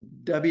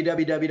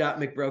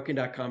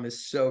www.mcbroken.com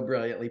is so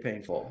brilliantly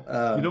painful.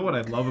 You know what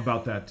I love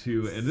about that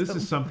too, and this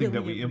is something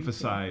that we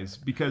emphasize,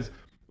 because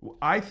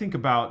I think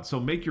about, so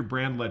make your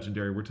brand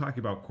legendary. We're talking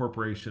about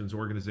corporations,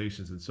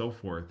 organizations, and so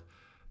forth.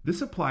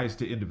 This applies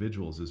to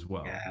individuals as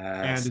well. Yes.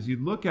 And as you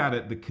look at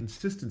it, the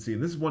consistency,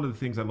 and this is one of the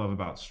things I love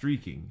about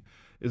streaking,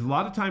 is a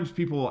lot of times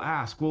people will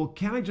ask, well,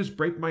 can I just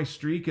break my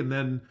streak and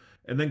then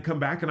come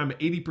back and I'm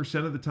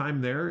 80% of the time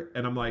there?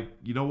 And I'm like,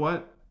 you know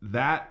what?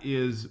 That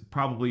is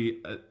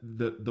probably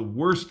the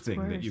worst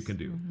thing that you can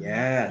do.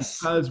 Yes.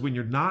 Because when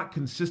you're not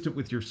consistent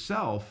with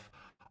yourself,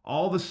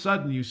 all of a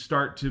sudden you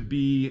start to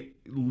be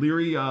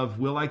leery of,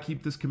 will I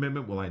keep this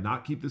commitment? Will I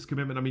not keep this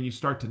commitment? I mean, you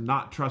start to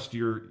not trust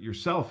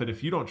yourself. And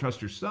if you don't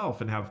trust yourself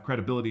and have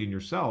credibility in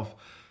yourself,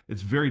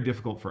 it's very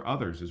difficult for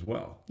others as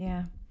well.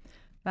 Yeah.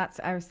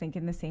 I was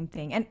thinking the same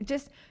thing. And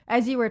just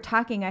as you were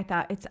talking, I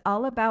thought it's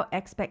all about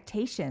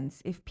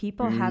expectations. If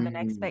people have an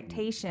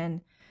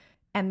expectation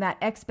and that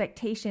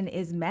expectation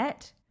is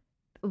met,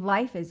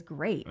 life is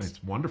great.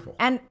 It's wonderful.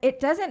 And it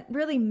doesn't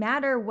really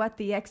matter what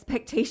the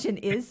expectation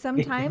is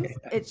sometimes.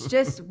 It's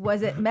just,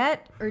 was it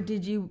met or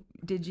did you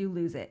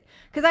lose it?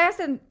 Because I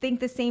also think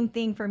the same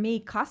thing for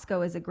me.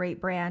 Costco is a great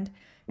brand.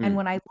 And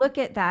when I look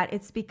at that,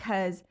 it's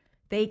because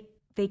they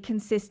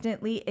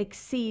consistently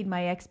exceed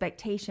my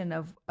expectation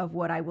of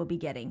what I will be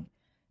getting.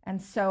 And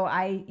so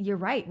you're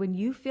right. When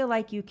you feel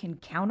like you can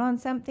count on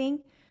something,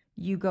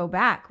 you go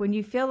back. When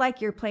you feel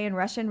like you're playing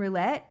Russian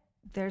roulette,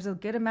 there's a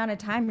good amount of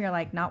time you're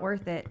like, not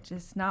worth it.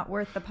 Just not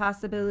worth the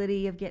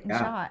possibility of getting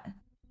shot.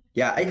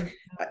 Yeah,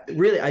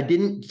 I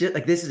didn't just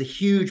like, this is a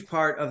huge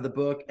part of the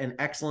book and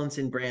excellence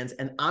in brands.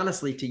 And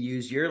honestly, to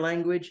use your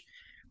language,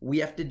 we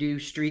have to do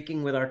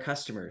streaking with our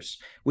customers,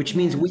 which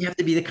means we have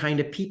to be the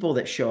kind of people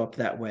that show up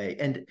that way.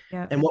 And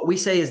what we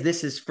say is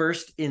this is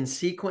first in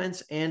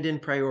sequence and in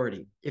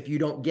priority. If you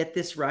don't get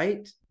this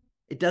right,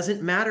 it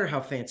doesn't matter how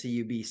fancy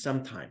you be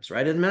sometimes,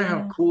 right? It doesn't matter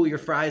how cool your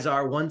fries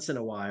are once in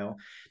a while.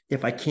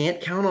 If I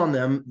can't count on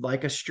them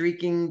like a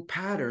streaking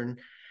pattern,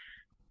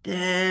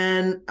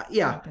 then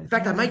in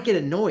fact, I might get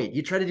annoyed.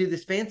 You try to do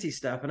this fancy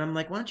stuff and I'm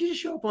like, why don't you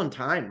just show up on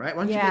time, right?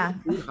 Why don't you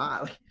get the food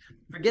hot? Like,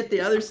 forget the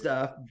other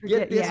stuff,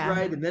 get this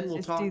right, and then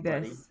we'll talk,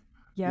 buddy.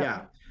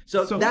 Yeah.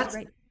 So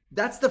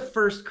that's the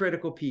first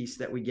critical piece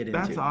that we get into.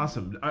 That's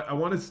awesome. I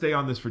want to stay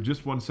on this for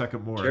just 1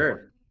 second more.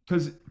 Sure.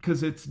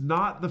 Because it's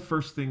not the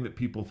first thing that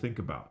people think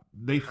about.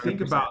 They think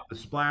 100%. about the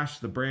splash,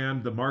 the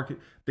brand, the market.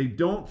 They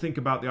don't think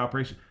about the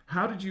operation.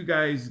 How did you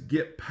guys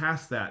get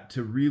past that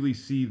to really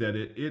see that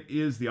it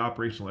is the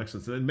operational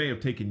excellence? And it may have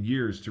taken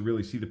years to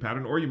really see the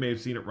pattern, or you may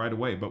have seen it right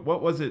away. But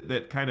what was it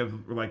that kind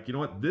of were like, you know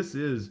what, this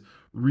is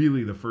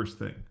really the first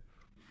thing?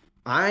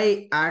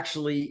 I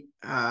actually,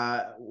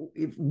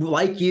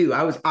 like you,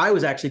 I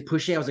was actually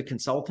pushing. I was a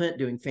consultant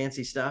doing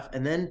fancy stuff,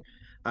 and then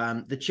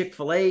the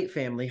Chick-fil-A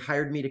family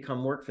hired me to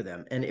come work for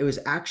them, and it was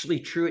actually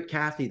Truett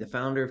Cathy, the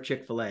founder of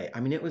Chick-fil-A. I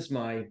mean, it was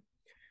my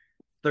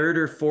third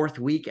or fourth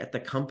week at the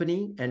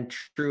company, and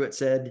Truett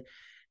said,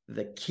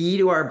 the key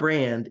to our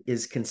brand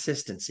is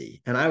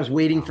consistency. And I was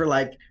waiting for Wow.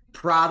 like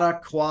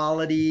product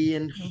quality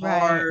and Right.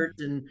 heart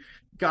and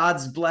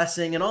God's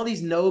blessing and all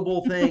these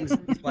noble things.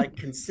 He's like,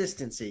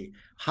 consistency,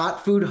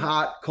 hot food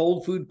hot,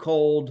 cold food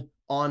cold,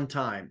 on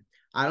time.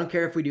 I don't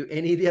care if we do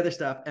any of the other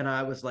stuff. And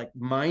I was like,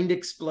 mind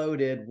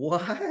exploded.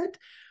 What?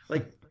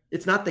 Like,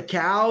 it's not the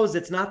cows,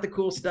 it's not the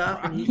cool stuff.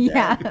 And he said,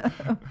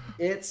 Yeah.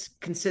 it's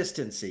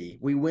consistency.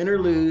 We win or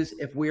Wow. lose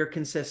if we're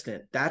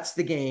consistent. That's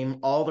the game.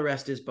 All the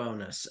rest is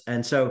bonus.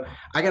 And so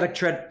I got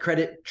to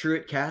credit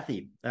Truett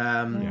Cathy,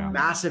 Yeah.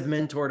 massive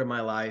mentor to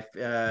my life,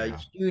 Yeah.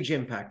 huge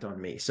impact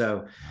on me.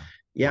 So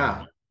Yeah. yeah,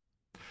 Wow.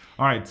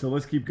 All right, so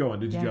let's keep going.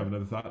 Did you Yeah. have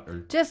another thought?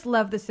 Or Just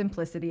love the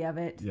simplicity of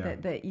it. Yeah.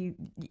 That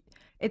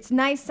it's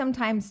nice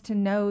sometimes to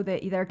know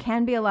that there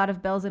can be a lot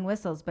of bells and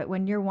whistles, but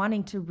when you're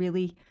wanting to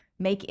really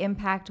make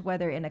impact,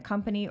 whether in a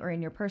company or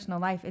in your personal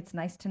life, it's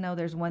nice to know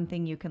there's one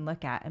thing you can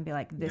look at and be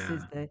like, this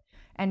is yeah,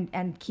 the,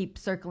 and keep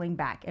circling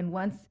back. And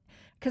once,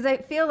 because I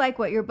feel like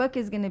what your book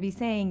is going to be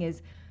saying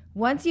is,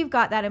 once you've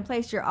got that in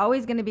place, you're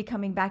always going to be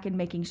coming back and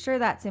making sure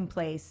that's in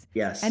place.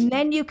 yes. And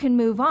then you can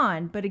move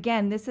on. But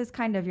again, this is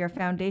kind of your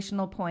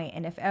foundational point.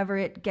 And if ever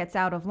it gets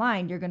out of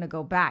line, you're going to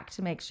go back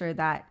to make sure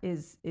that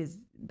is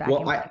back in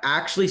Well, I place.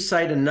 actually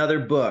cite another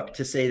book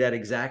to say that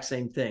exact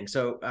same thing.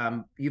 So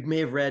you may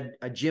have read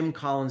a Jim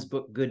Collins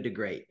book, Good to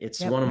Great.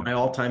 It's Yep. one of my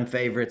all-time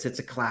favorites. It's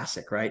a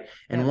classic, right?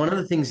 And Yep. one of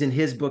the things in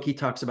his book he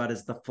talks about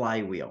is the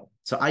flywheel.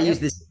 So I Yep. use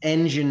this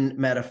engine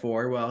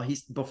metaphor. Well,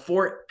 he's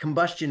before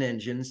combustion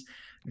engines.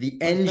 The Was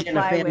the engine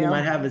a family flywheel.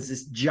 might have is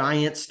this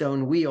giant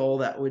stone wheel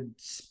that would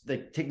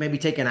maybe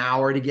take an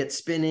hour to get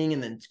spinning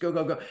and then go,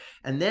 go, go.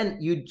 And then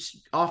you'd,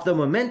 off the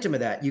momentum of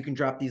that, you can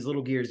drop these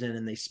little gears in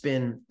and they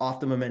spin off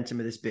the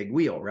momentum of this big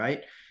wheel,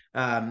 right?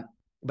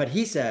 But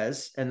he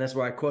says, and that's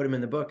where I quote him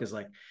in the book, is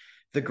like,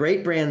 the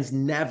great brands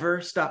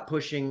never stop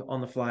pushing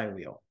on the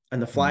flywheel.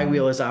 And the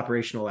flywheel is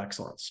operational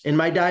excellence. In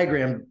my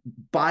diagram,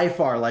 by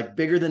far, like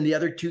bigger than the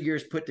other two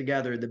gears put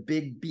together, the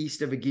big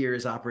beast of a gear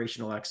is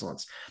operational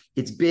excellence.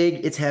 It's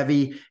big, it's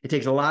heavy, it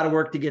takes a lot of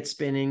work to get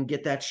spinning,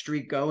 get that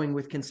streak going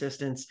with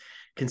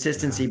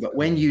consistency. But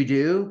when you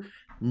do,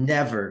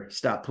 never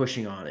stop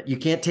pushing on it. You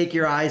can't take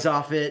your eyes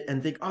off it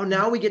and think, oh,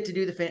 now we get to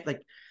do the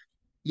like,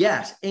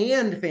 yes,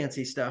 and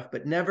fancy stuff,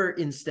 but never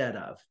instead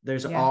of.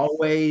 There's Yes.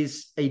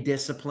 always a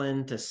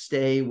discipline to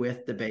stay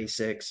with the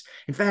basics.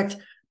 In fact,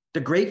 the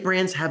great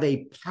brands have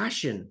a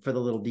passion for the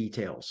little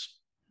details.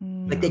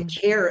 Like they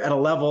care at a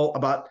level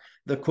about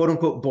the quote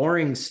unquote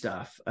boring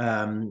stuff.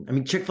 I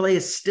mean, Chick-fil-A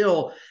is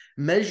still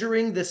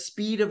measuring the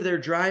speed of their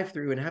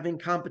drive-through and having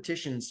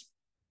competitions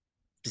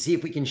to see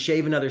if we can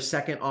shave another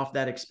second off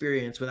that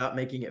experience without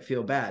making it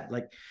feel bad.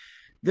 Like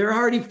they're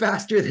already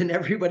faster than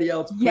everybody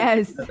else put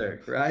Yes.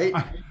 together, right?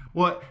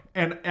 well,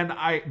 and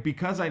I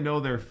because I know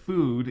their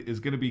food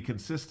is going to be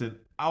consistent,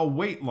 I'll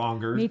wait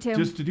longer Me too.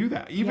 just to do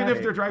that. Even Yeah.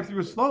 if their drive-through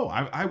is slow,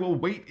 I will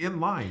wait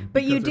in line.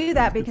 But you because their do food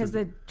that is because the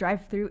consistent.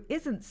 drive-through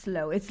isn't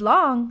slow. It's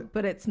long,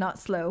 but it's not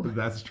slow.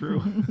 That's true.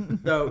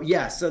 So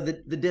yeah, so the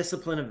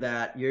discipline of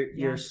that, you're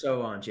Yeah.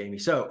 so on, Jamie.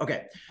 So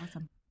okay.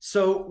 Awesome.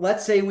 So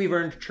let's say we've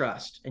earned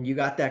trust and you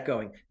got that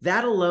going.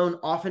 That alone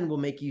often will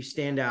make you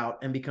stand out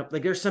and become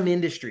like, there's some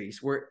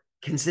industries where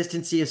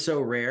consistency is so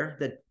rare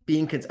that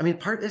being, this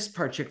is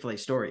part of Chick-fil-A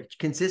story.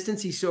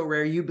 Consistency is so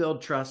rare. You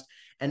build trust.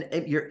 And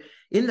you're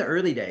in the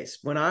early days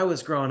when I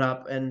was growing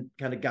up and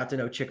kind of got to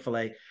know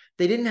Chick-fil-A,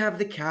 they didn't have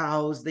the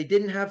cows. They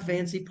didn't have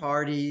fancy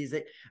parties.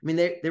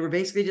 They were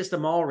basically just a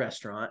mall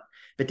restaurant,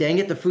 but dang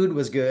it, the food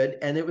was good.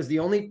 And it was the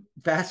only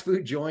fast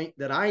food joint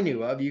that I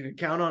knew of you could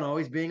count on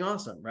always being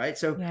awesome, right?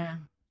 So Yeah.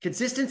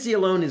 consistency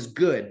alone is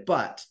good,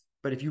 but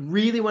if you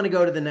really want to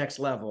go to the next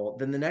level,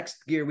 then the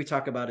next gear we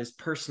talk about is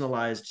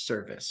personalized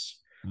service.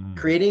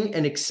 Creating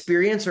an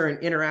experience or an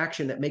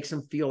interaction that makes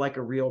them feel like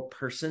a real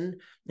person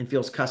and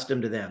feels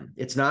custom to them.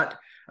 It's not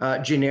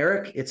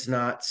generic. It's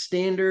not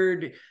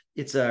standard.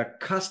 It's a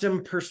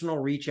custom personal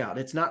reach out.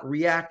 It's not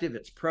reactive.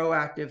 It's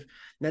proactive.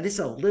 Now, this is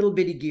a little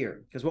bitty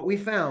gear because what we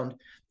found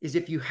is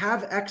if you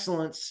have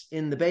excellence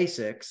in the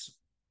basics,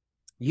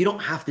 you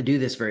don't have to do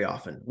this very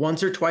often.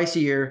 Once or twice a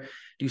year,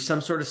 do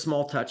some sort of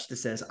small touch that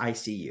says, I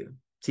see you.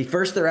 See,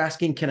 first they're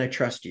asking, can I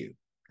trust you?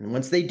 And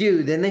once they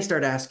do, then they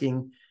start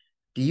asking,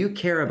 do you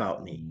care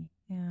about me?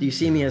 Yeah. Do you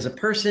see me as a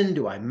person?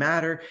 Do I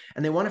matter?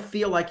 And they want to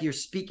feel like you're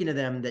speaking to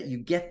them, that you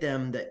get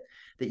them, that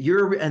that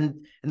you're,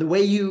 and the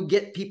way you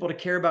get people to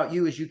care about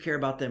you is you care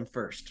about them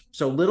first.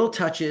 So little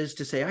touches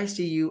to say, I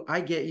see you,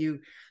 I get you.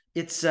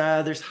 It's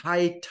there's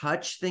high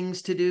touch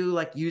things to do,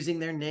 like using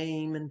their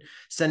name and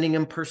sending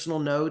them personal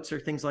notes or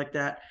things like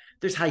that.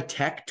 There's high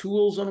tech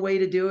tools on way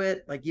to do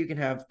it. Like you can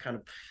have kind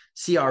of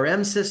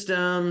CRM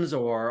systems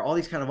or all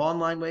these kind of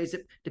online ways.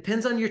 It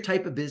depends on your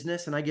type of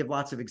business. And I give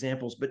lots of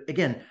examples, but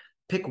again,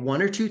 pick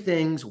one or two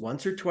things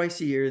once or twice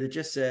a year that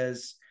just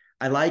says,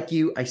 I like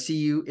you, I see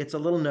you. It's a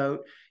little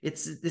note.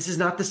 This is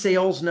not the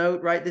sales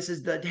note, right? This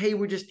is the, hey,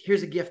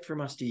 here's a gift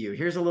from us to you.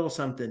 Here's a little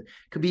something.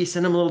 Could be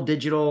send them a little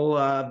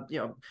digital,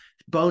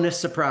 bonus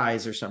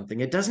surprise or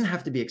something. It doesn't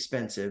have to be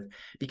expensive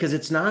because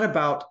it's not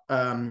about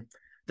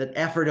the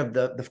effort of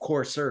the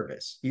core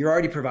service. You're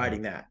already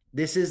providing that.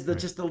 This is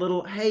just a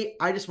little, hey,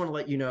 I just want to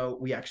let you know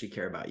we actually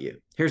care about you.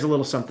 Here's a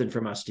little something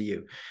from us to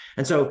you.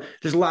 And so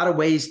there's a lot of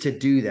ways to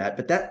do that,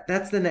 but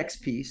that's the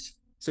next piece.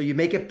 So you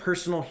make a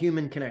personal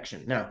human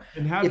connection. Now,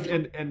 and how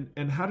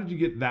did you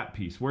get that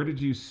piece? Where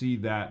did you see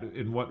that?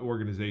 In what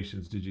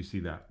organizations did you see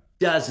that?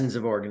 Dozens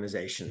of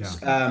organizations.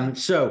 Yeah.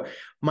 So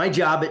my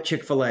job at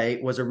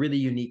Chick-fil-A was a really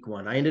unique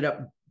one. I ended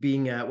up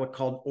being what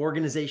called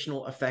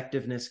organizational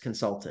effectiveness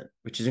consultant,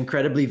 which is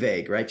incredibly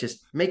vague, right?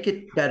 Just make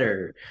it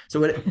better. So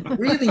what it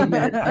really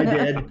meant I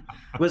did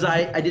was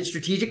I did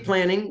strategic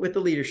planning with the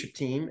leadership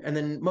team. And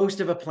then most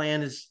of a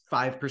plan is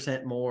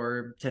 5%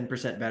 more,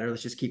 10% better.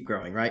 Let's just keep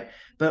growing, right?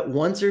 But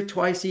once or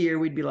twice a year,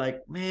 we'd be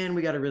like, man,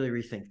 we got to really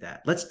rethink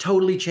that. Let's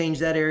totally change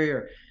that area.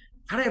 Or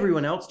how did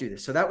everyone else do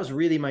this? So that was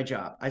really my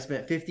job. I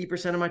spent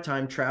 50% of my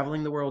time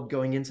traveling the world,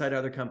 going inside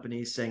other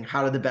companies, saying,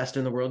 how did the best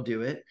in the world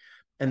do it?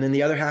 And then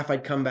the other half,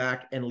 I'd come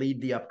back and lead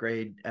the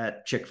upgrade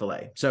at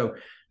Chick-fil-A. So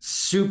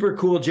super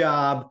cool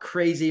job,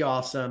 crazy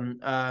awesome.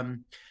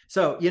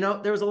 So,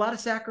 there was a lot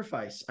of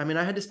sacrifice. I mean,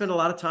 I had to spend a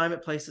lot of time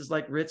at places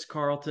like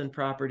Ritz-Carlton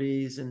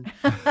properties and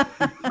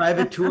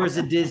private tours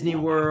at Disney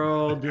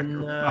World.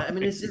 And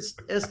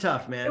it's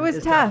tough, man. It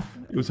was tough.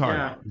 It was hard.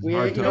 Yeah.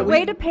 It was hard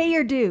way to pay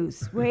your dues.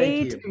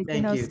 Thank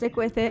you. Stick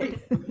with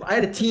it. I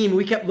had a team.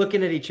 We kept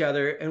looking at each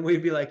other and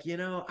we'd be like,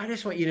 I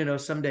just want you to know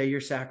someday your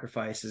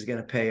sacrifice is going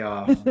to pay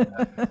off.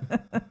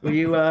 Will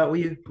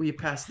you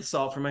pass the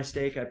salt for my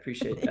steak? I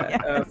appreciate that.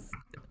 Yes.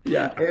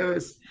 Yeah,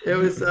 it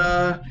was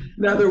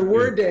now there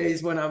were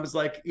days when I was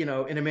like, in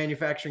a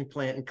manufacturing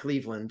plant in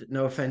Cleveland,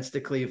 no offense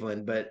to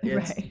Cleveland, but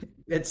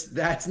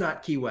that's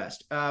not Key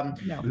West. No.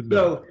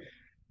 So,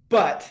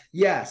 but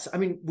yes, I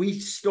mean, we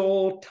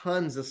stole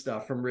tons of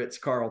stuff from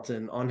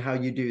Ritz-Carlton on how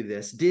you do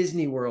this.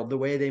 Disney World, the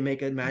way they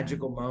make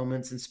magical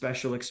moments and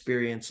special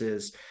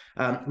experiences.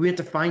 We went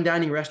to fine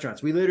dining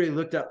restaurants. We literally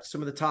looked up some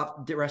of the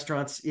top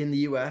restaurants in the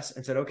US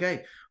and said,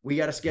 okay, we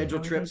got to schedule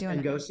trips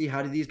and go see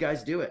how do these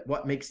guys do it?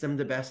 What makes them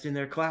the best in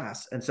their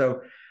class? And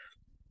so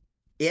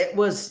it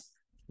was,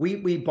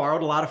 we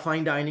borrowed a lot of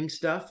fine dining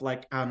stuff,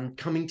 like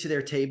coming to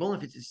their table,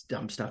 if it's just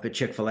dumb stuff at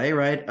Chick-fil-A,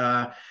 right?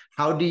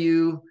 How do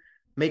you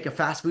make a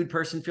fast food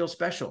person feel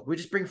special? We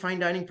just bring fine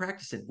dining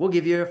practice in. We'll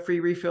give you a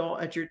free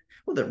refill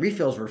the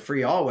refills were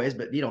free always,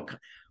 but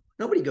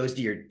nobody goes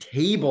to your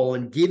table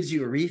and gives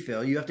you a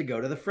refill. You have to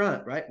go to the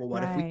front, right? Well,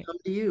 what if we come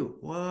to you?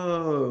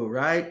 Whoa,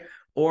 right?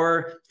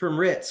 Or from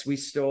Ritz, we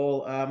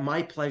stole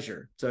My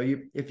Pleasure. So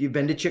if you've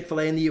been to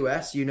Chick-fil-A in the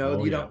US,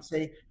 don't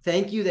say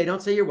thank you. They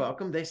don't say you're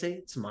welcome. They say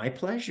it's my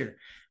pleasure.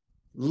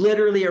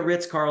 Literally a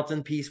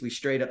Ritz-Carlton piece we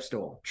straight up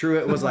stole.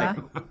 Truett was like,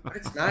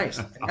 that's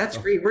nice. That's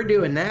free. We're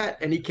doing that.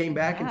 And he came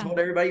back and told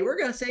everybody, we're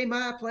going to say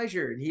my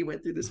pleasure. And he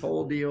went through this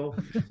whole deal.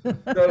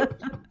 So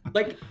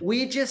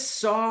we just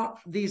saw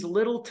these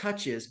little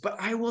touches, but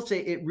I will say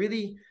it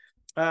really,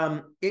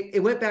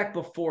 it went back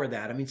before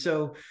that. I mean,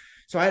 so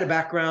I had a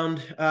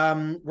background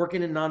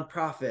working in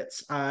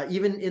nonprofits,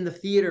 even in the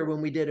theater when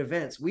we did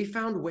events. We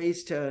found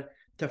ways to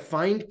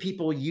find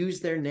people, use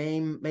their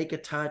name, make a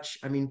touch.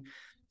 I mean,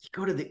 you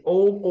go to the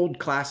old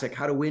classic,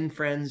 How to Win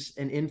Friends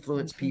and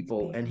Influence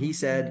People. And he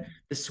said,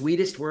 the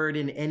sweetest word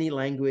in any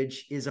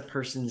language is a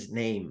person's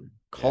name.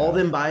 Call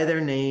them by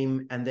their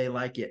name and they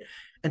like it.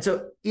 And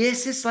so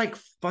it's just like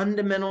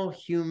fundamental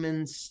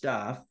human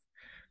stuff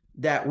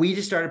that we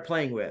just started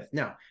playing with.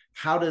 Now,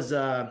 how does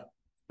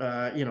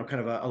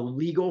kind of a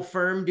legal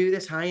firm do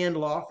this? High-end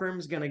law firm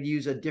is going to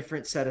use a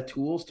different set of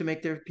tools to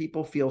make their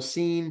people feel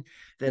seen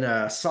than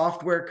a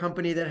software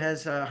company that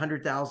has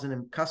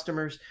 100,000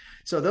 customers.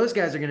 So those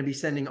guys are going to be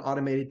sending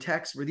automated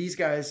texts, where these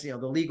guys, the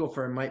legal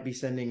firm might be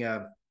sending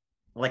a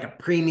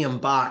premium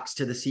box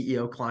to the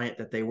CEO client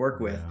that they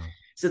work with.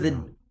 So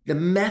the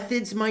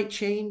methods might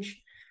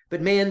change,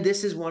 but man,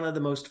 this is one of the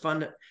most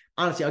fun.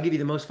 Honestly, I'll give you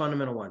the most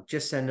fundamental one.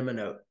 Just send them a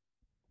note.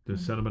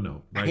 Just send them a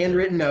note. Right,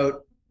 handwritten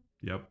note.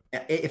 Yep.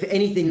 If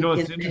anything,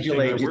 it's interesting.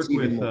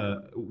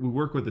 We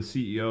work with a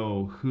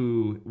CEO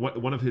who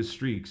one of his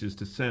streaks is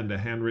to send a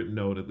handwritten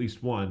note, at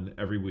least one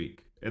every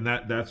week, and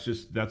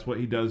that's what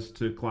he does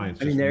to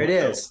clients. I mean, there it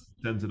is.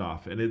 Sends it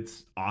off, and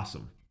it's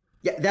awesome.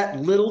 Yeah, that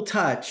little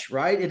touch,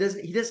 right?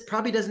 He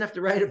probably doesn't have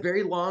to write a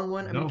very long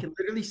one. I mean, he can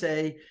literally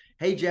say,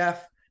 "Hey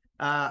Jeff,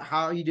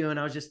 how are you doing?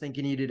 I was just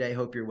thinking of you today.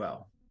 Hope you're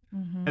well."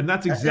 And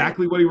that's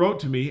exactly what he wrote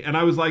to me. And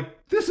I was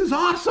like, this is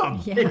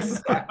awesome. Yeah.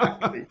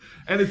 Exactly.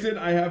 And it's in,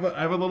 I have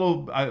a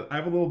little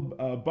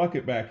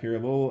bucket back here, a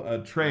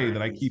little tray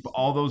that I keep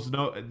all those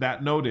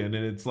that note in.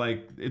 And it's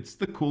like, it's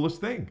the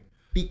coolest thing.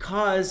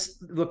 Because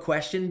the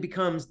question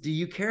becomes, do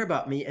you care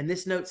about me? And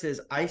this note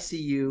says, I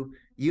see you,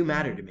 you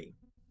matter to me.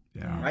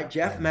 Yeah. Right?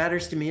 Jeff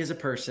matters to me as a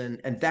person,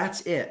 and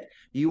that's it.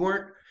 You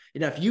weren't,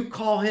 if you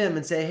call him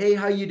and say, hey,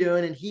 how you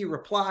doing? And he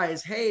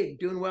replies, hey,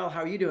 doing well, how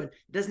are you doing?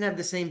 It doesn't have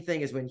the same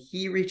thing as when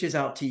he reaches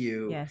out to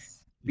you.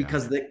 Yes.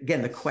 Because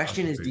the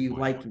question is, do you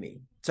like me?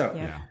 So,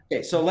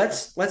 okay, so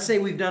let's say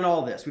we've done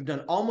all this. We've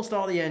done almost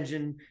all the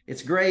engine.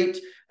 It's great.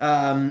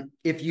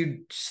 If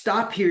you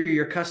stop here,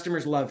 your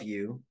customers love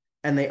you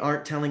and they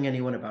aren't telling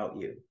anyone about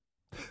you.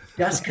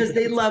 Just because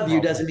they love you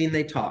doesn't mean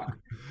they talk.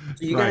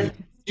 So you got to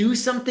do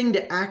something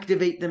to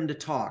activate them to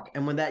talk.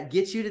 And when that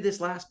gets you to this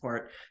last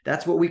part,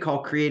 that's what we call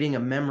creating a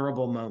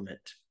memorable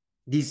moment.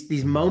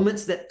 These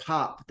moments that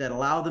pop, that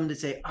allow them to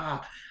say,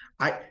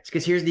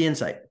 because here's the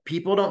insight.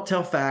 People don't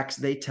tell facts,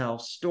 they tell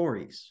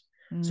stories.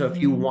 So if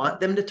you want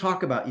them to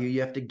talk about you,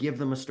 you have to give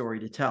them a story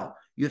to tell.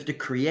 You have to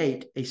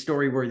create a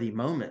story-worthy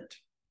moment.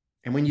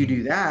 And when you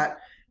do that,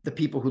 the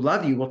people who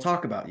love you will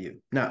talk about you.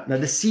 Now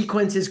the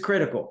sequence is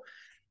critical.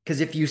 Because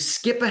if you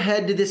skip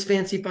ahead to this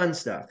fancy fun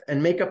stuff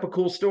and make up a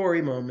cool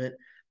story moment,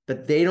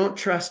 but they don't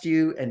trust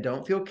you and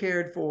don't feel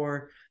cared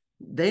for,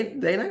 they're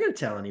not going to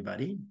tell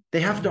anybody. They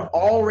have to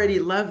already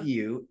love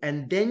you.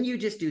 And then you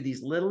just do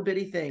these little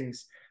bitty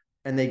things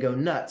and they go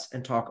nuts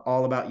and talk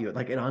all about you.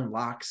 Like it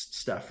unlocks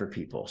stuff for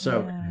people.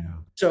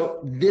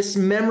 So this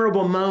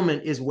memorable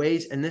moment is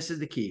ways, and this is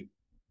the key,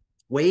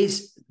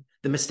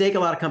 the mistake a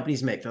lot of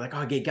companies make. They're like,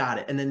 oh, okay, got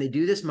it. And then they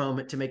do this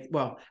moment to make,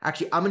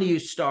 actually, I'm going to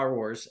use Star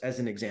Wars as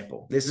an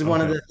example. This is one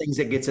of the things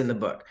that gets in the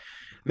book.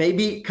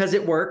 Maybe because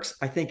it works.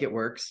 I think it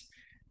works.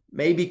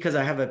 Maybe because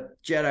I have a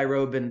Jedi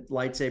robe and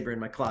lightsaber in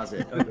my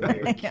closet. For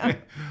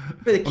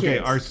the kids. Okay,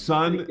 our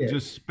son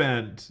just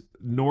spent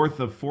north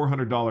of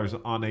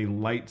 $400 on a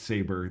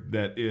lightsaber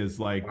that is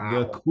like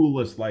the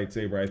coolest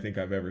lightsaber I think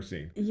I've ever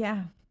seen.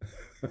 Yeah.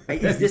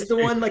 Is this the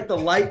one like the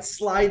light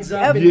slides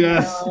up and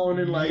down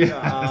and like,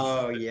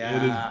 oh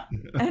yeah.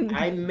 And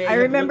I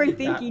remember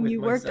thinking you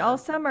worked all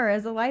summer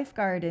as a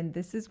lifeguard and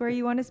this is where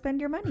you want to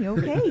spend your money.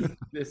 Okay.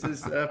 This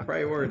is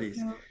priorities.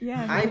 So,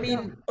 yeah. I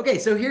mean, okay,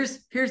 so here's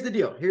the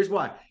deal. Here's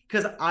why.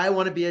 Because I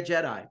want to be a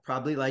Jedi,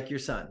 probably like your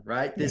son,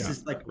 right? This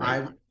is like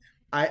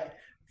I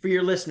for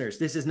your listeners,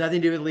 this has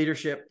nothing to do with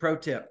leadership. Pro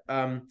tip.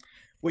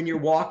 When you're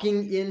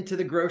walking into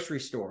the grocery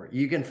store,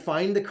 you can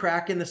find the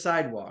crack in the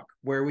sidewalk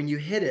where when you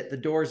hit it, the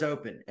door's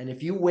open. And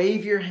if you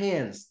wave your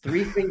hands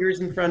 3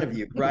 fingers in front of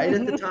you, right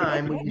at the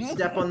time when you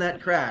step on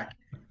that crack,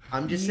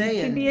 I'm just saying.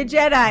 You can be a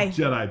Jedi.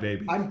 Jedi,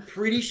 baby. I'm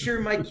pretty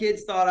sure my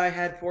kids thought I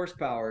had force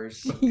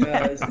powers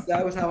because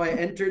that was how I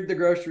entered the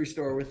grocery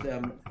store with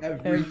them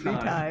every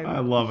time. I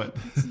love it.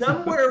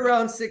 Somewhere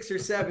around 6 or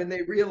 7,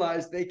 they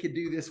realized they could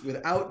do this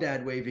without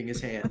Dad waving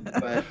his hand.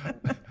 But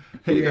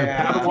hey, they're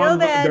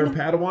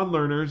Padawan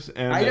learners,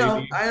 and I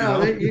know.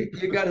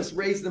 You got to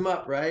raise them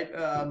up, right?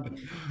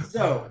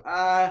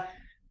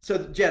 So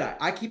Jedi,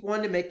 I keep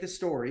wanting to make the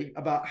story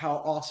about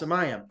how awesome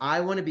I am. I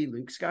want to be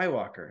Luke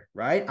Skywalker,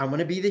 right? I want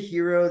to be the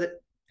hero that,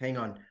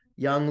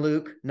 young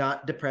Luke,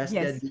 not depressed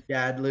deadbeat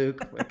dad Luke.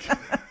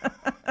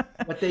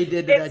 What they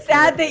did to it's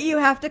sad that you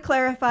have to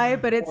clarify,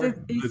 but it's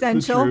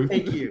essential.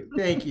 Thank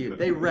you.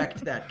 They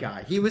wrecked that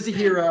guy. He was a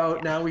hero.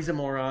 Now he's a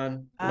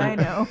moron. I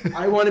know.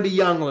 I want to be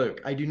young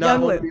Luke. I do not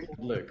want to be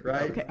old Luke,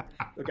 right?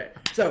 Okay.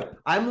 So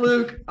I'm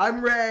Luke.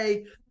 I'm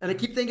Rey. And I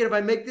keep thinking, if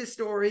I make this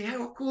story,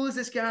 how cool is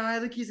this guy?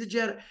 Look, he's a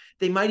Jedi.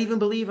 They might even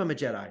believe I'm a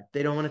Jedi.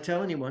 They don't want to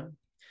tell anyone.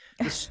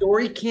 The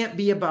story can't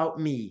be about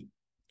me.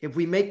 If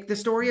we make the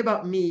story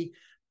about me,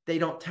 they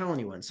don't tell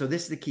anyone. So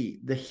this is the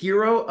key. The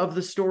hero of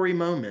the story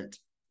moment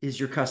is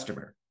your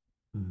customer.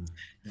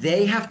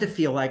 They have to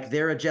feel like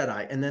they're a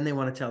Jedi, and then they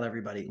want to tell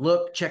everybody,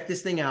 look, check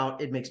this thing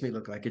out. It makes me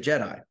look like a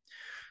Jedi.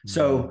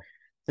 So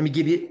let me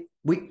give you,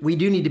 we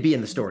do need to be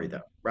in the story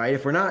though, right?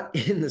 If we're not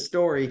in the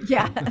story,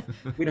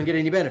 we don't get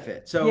any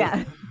benefit. So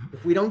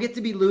if we don't get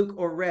to be Luke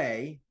or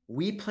Rey,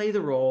 we play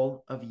the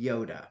role of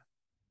Yoda.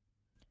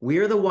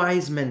 We're the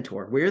wise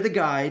mentor. We're the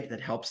guide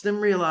that helps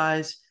them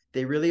realize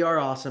they really are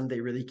awesome.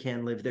 They really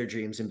can live their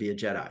dreams and be a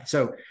Jedi.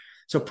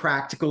 So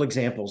practical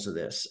examples of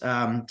this.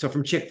 So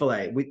from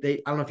Chick-fil-A, I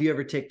don't know if you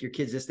ever take your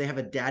kids this, they have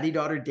a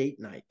daddy-daughter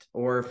date night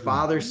or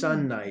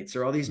father-son nights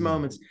or all these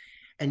moments.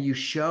 And you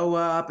show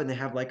up and they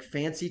have like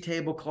fancy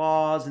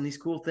tablecloths and these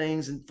cool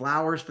things and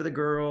flowers for the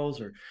girls,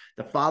 or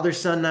the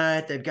father-son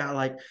night. They've got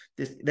like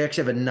this, they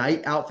actually have a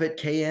night outfit,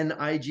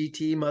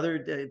 KNIGT, mother.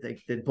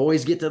 The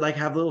boys get to like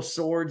have little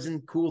swords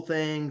and cool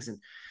things. And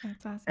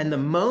that's awesome. And the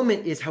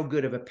moment is how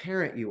good of a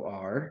parent you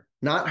are,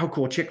 not how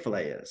cool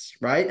Chick-fil-A is,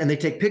 right? And they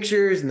take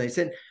pictures and they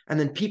send, and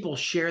then people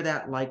share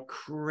that like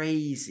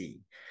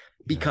crazy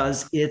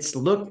because it's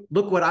look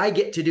what I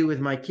get to do with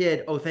my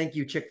kid. Oh, thank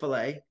you,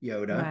 Chick-fil-A,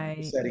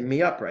 Yoda, setting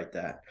me up right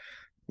there.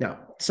 No,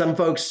 some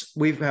folks,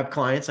 we have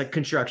clients like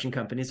construction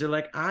companies. They're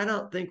like, I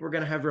don't think we're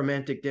going to have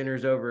romantic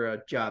dinners over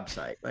a job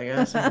site. Like,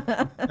 I'm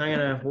not going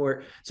to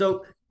work.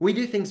 So we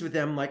do things with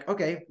them like,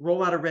 okay,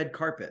 roll out a red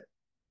carpet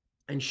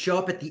and show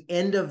up at the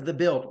end of the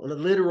build, a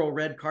literal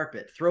red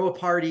carpet, throw a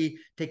party,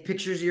 take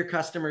pictures of your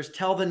customers,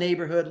 tell the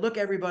neighborhood, look,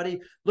 everybody,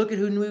 look at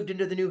who moved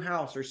into the new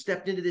house or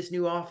stepped into this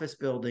new office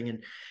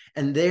building.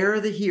 And they're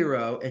the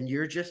hero and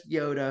you're just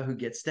Yoda who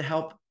gets to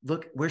help.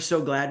 Look, we're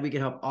so glad we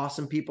can help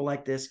awesome people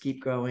like this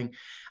keep going.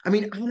 I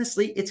mean,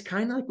 honestly, it's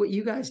kind of like what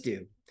you guys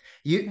do.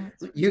 You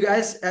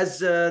guys as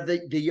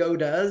the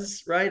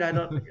Yodas, right? I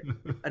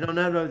don't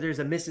know if there's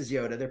a Mrs.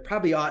 Yoda. There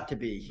probably ought to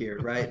be here,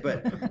 right?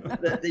 But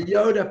the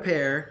Yoda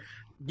pair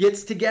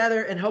gets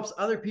together and helps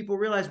other people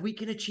realize we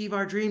can achieve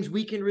our dreams.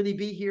 We can really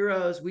be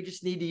heroes. We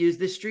just need to use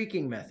this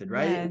streaking method,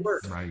 right? Yes. It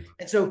works. Right.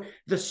 And so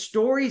the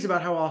stories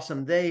about how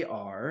awesome they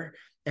are,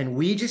 and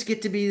we just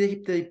get to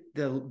be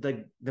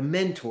the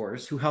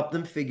mentors who help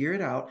them figure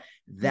it out.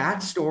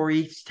 That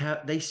story,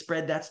 they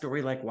spread that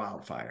story like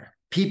wildfire.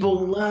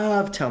 People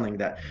love telling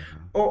that.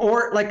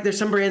 Or like there's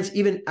some brands,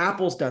 even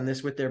Apple's done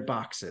this with their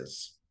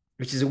boxes,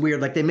 which is a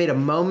weird, like they made a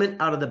moment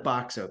out of the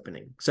box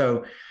opening.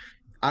 So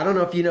I don't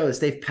know if you know this,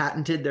 they've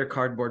patented their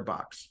cardboard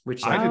box,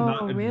 which I did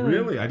not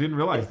really. I didn't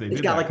realize they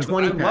did got that. like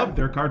 20 I love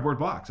their cardboard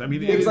box. I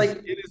mean, it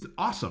is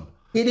awesome.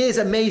 It is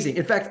amazing.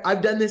 In fact,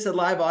 I've done this at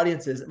live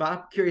audiences.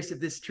 I'm curious if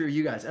this is true,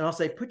 you guys. And I'll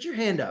say, put your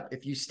hand up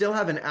if you still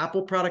have an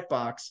Apple product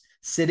box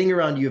sitting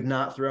around, you have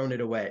not thrown it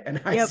away. And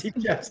I see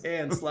Jeff's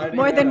hand sliding.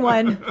 More than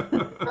one.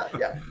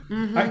 Yeah.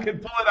 Mm-hmm. I can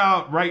pull it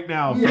out right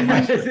now.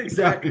 Yes,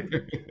 exactly.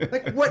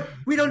 Like what?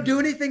 We don't do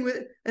anything with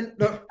it. And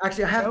no,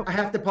 actually, I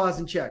have to pause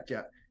and check,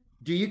 Jeff.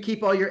 Do you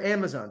keep all your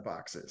Amazon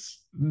boxes?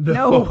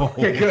 No.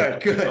 Okay,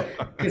 good.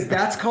 Because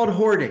that's called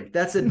hoarding.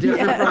 That's a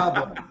different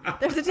problem.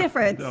 There's a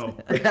difference. No.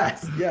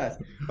 Yes.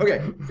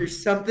 Okay,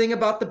 there's something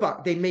about the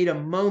box. They made a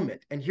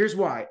moment. And here's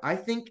why. I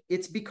think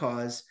it's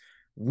because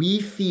we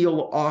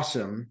feel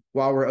awesome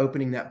while we're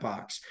opening that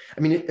box.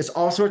 I mean, it's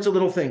all sorts of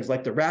little things,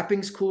 like the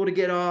wrapping's cool to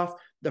get off.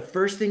 The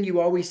first thing you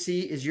always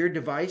see is your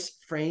device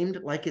framed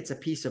like it's a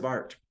piece of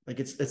art. Like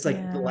it's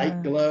like the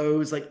light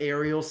glows, like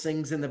Ariel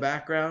sings in the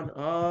background.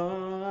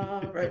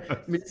 Oh, right. I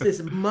mean, it's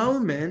this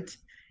moment.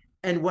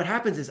 And what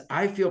happens is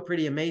I feel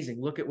pretty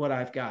amazing. Look at what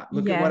I've got.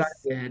 Look at what I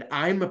did.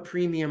 I'm a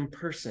premium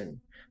person.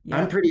 Yep.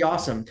 I'm pretty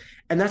awesome.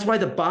 And that's why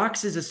the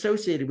box is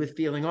associated with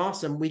feeling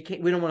awesome. We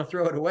don't want to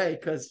throw it away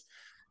because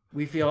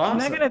we feel awesome.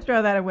 I'm not going to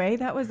throw that away.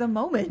 That was a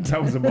moment.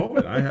 That was a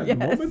moment. I had a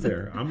moment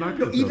there. I'm not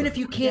going to. Even if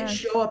you can't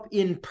show up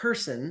in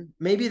person,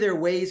 maybe there are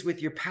ways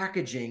with your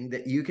packaging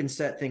that you can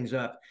set things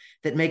up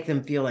that make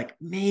them feel like,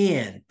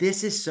 man,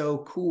 this is so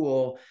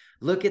cool.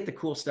 Look at the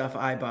cool stuff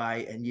I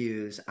buy and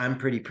use. I'm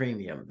pretty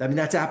premium. I mean,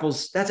 that's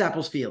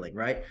Apple's feeling,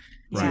 right?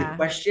 So the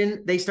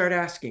question they start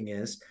asking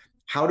is,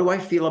 how do I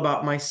feel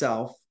about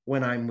myself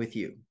when I'm with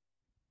you?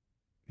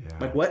 Yeah.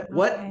 Like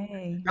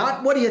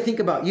not what do you think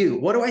about you?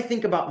 What do I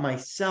think about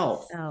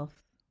myself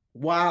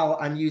while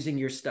I'm using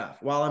your stuff?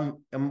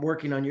 While I'm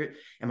working on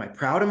am I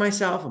proud of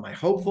myself? Am I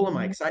hopeful? Am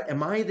I excited?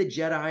 Am I the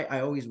Jedi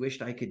I always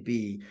wished I could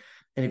be?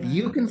 And if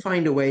you can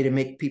find a way to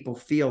make people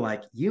feel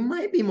like you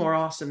might be more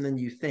awesome than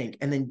you think,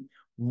 and then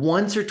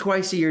once or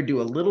twice a year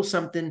do a little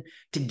something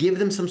to give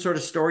them some sort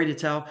of story to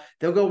tell,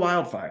 they'll go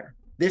wildfire.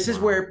 This is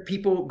where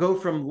people go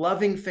from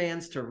loving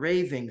fans to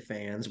raving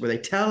fans, where they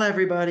tell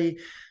everybody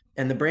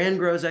and the brand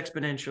grows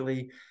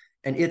exponentially.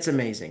 And it's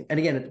amazing. And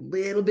again, a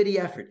little bitty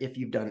effort. If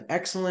you've done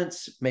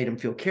excellence, made them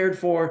feel cared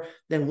for,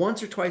 then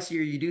once or twice a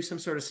year, you do some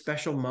sort of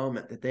special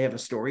moment that they have a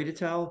story to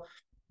tell.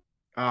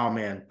 Oh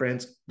man,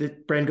 the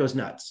brand goes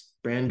nuts.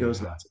 Brand goes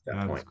nuts at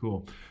that point. That's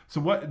cool.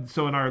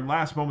 So in our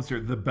last moments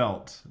here, the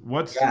belt.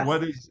 What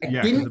is? I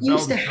didn't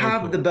used to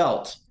have the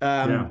belt.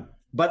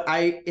 But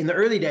in the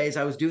early days,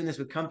 I was doing this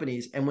with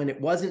companies, and when it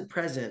wasn't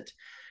present,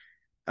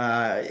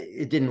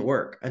 it didn't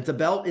work. And the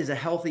belt is a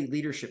healthy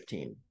leadership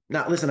team.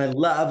 Now, listen, I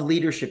love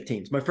leadership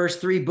teams. My first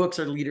 3 books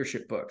are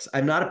leadership books.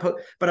 I'm not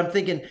but I'm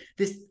thinking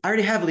I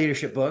already have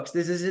leadership books.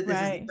 This is it. This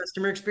is the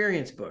customer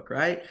experience book,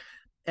 right?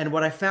 And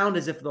what I found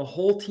is if the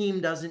whole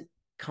team doesn't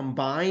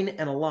combine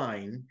and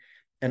align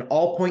and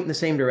all point in the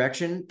same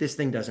direction, this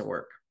thing doesn't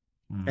work.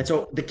 And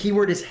so the key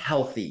word is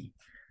healthy.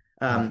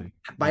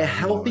 By a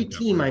healthy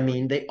team, I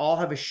mean, they all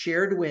have a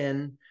shared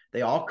win.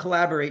 They all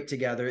collaborate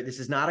together. This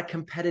is not a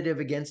competitive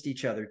against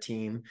each other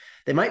team.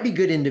 They might be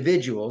good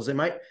individuals.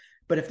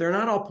 But if they're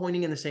not all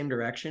pointing in the same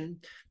direction,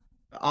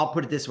 I'll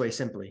put it this way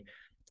simply.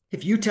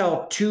 If you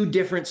tell 2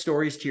 different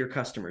stories to your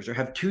customers or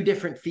have 2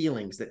 different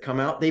feelings that come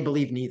out, they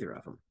believe neither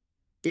of them.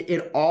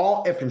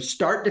 From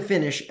start to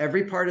finish,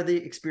 every part of the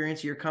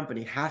experience of your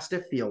company has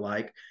to feel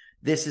like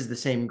this is the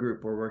same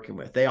group we're working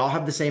with. They all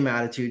have the same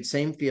attitude,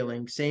 same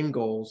feeling, same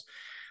goals.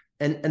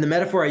 And the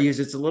metaphor I use,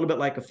 it's a little bit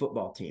like a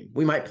football team.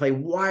 We might play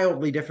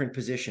wildly different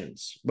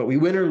positions, but we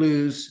win or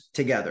lose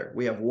together.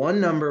 We have one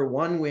number,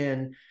 one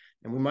win,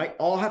 and we might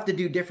all have to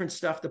do different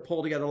stuff to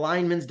pull together.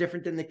 Linemen's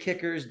different than the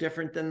kickers,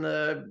 different than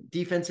the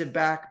defensive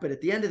back. But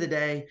at the end of the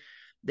day,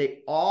 They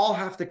all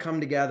have to come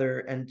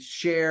together and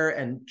share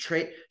and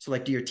trade. So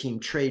like, do your team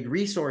trade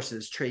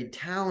resources, trade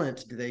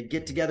talent? Do they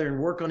get together and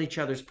work on each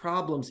other's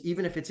problems,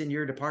 even if it's in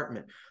your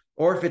department?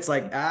 Or if it's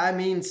like,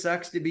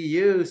 sucks to be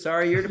you,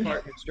 sorry, your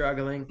department's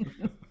struggling,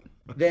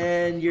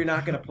 then you're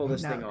not going to pull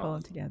this thing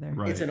off. Together.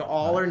 Right. It's an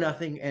all or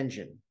nothing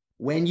engine.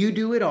 When you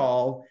do it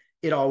all,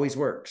 it always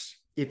works.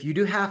 If you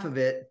do half of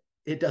it,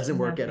 it doesn't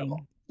work at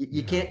all.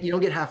 You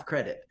don't get half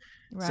credit.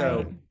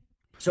 Right.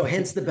 So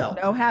hence the belt.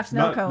 No half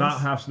snow cones. Not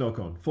half snow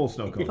cone. Full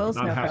snow cone. Full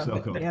not snow half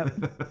cone. snow cone. Yep.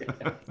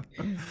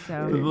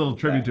 So A little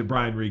tribute to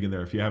Brian Regan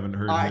there, if you haven't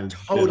heard his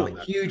totally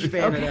huge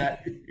fan of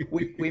that.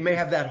 We may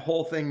have that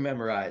whole thing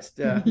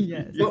memorized.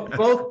 Yes.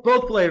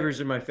 Both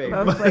flavors are my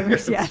favorite. Both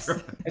flavors, yes.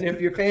 And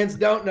if your fans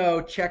don't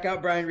know, check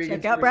out Brian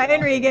Regan. Check out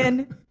Brian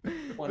Regan.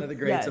 One of the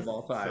greats of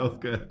all time. So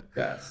good.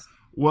 Yes.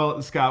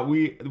 Well, Scott,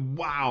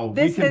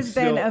 This has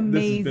been amazing.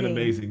 This has been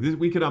amazing.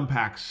 We could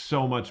unpack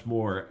so much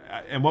more.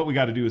 And what we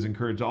got to do is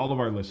encourage all of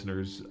our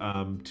listeners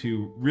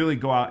to really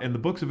go out. And the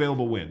book's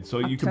available when? So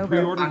you can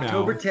pre-order now.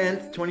 October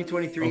 10th,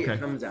 2023, Okay. It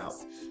comes out.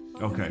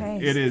 Okay.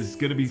 It is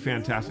going to be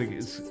fantastic.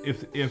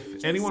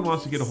 If anyone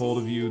wants to get a hold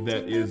of you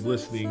that is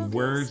listening,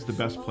 where's the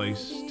best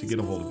place to get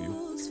a hold of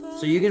you?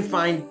 So you can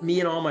find me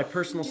and all my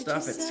personal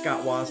stuff at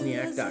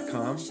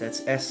scottwozniak.com.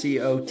 That's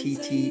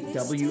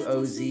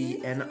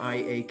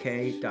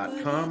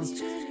SCOTTWOZNIAK.com.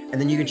 And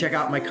then you can check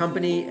out my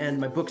company and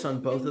my books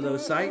on both of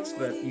those sites.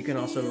 But you can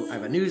also, I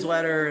have a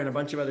newsletter and a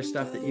bunch of other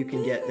stuff that you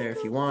can get there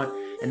if you want.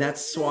 And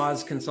that's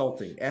SWOZ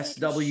Consulting,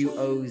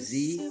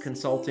 SWOZ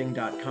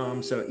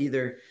Consulting.com. So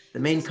either the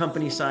main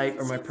company site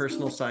or my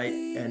personal site,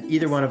 and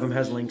either one of them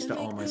has links to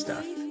all my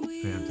stuff.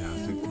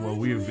 Fantastic. Well,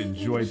 we have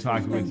enjoyed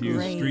talking with you,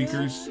 great.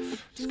 Streakers.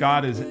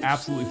 Scott is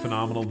absolutely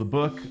phenomenal. The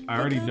book, I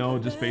already know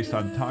just based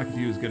on talking to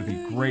you, is going to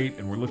be great,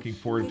 and we're looking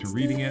forward to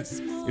reading it.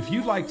 If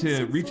you'd like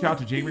to reach out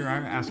to Jamie or I,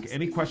 ask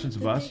any questions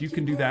of us, you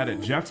can do that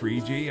at Jeffrey,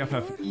 Jeffery, at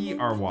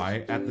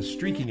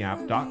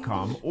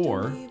thestreakingapp.com,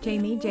 or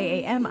Jamie,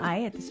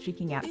 Jami, at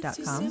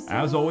thestreakingapp.com.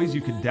 As always,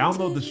 you can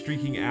download the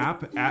Streaking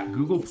app at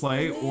Google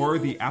Play or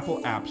the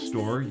Apple App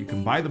Store. You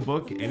can buy the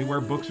book anywhere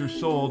books are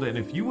sold. And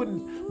if you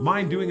wouldn't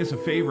mind doing us a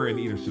favor and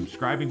either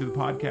subscribing to the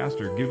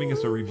podcast or giving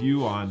us a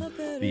review on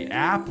the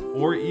app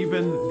or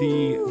even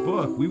the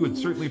book, we would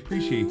certainly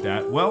appreciate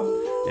that. Well,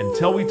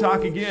 until we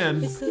talk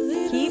again,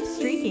 keep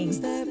streaking.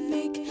 That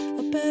make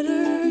a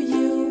better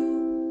you.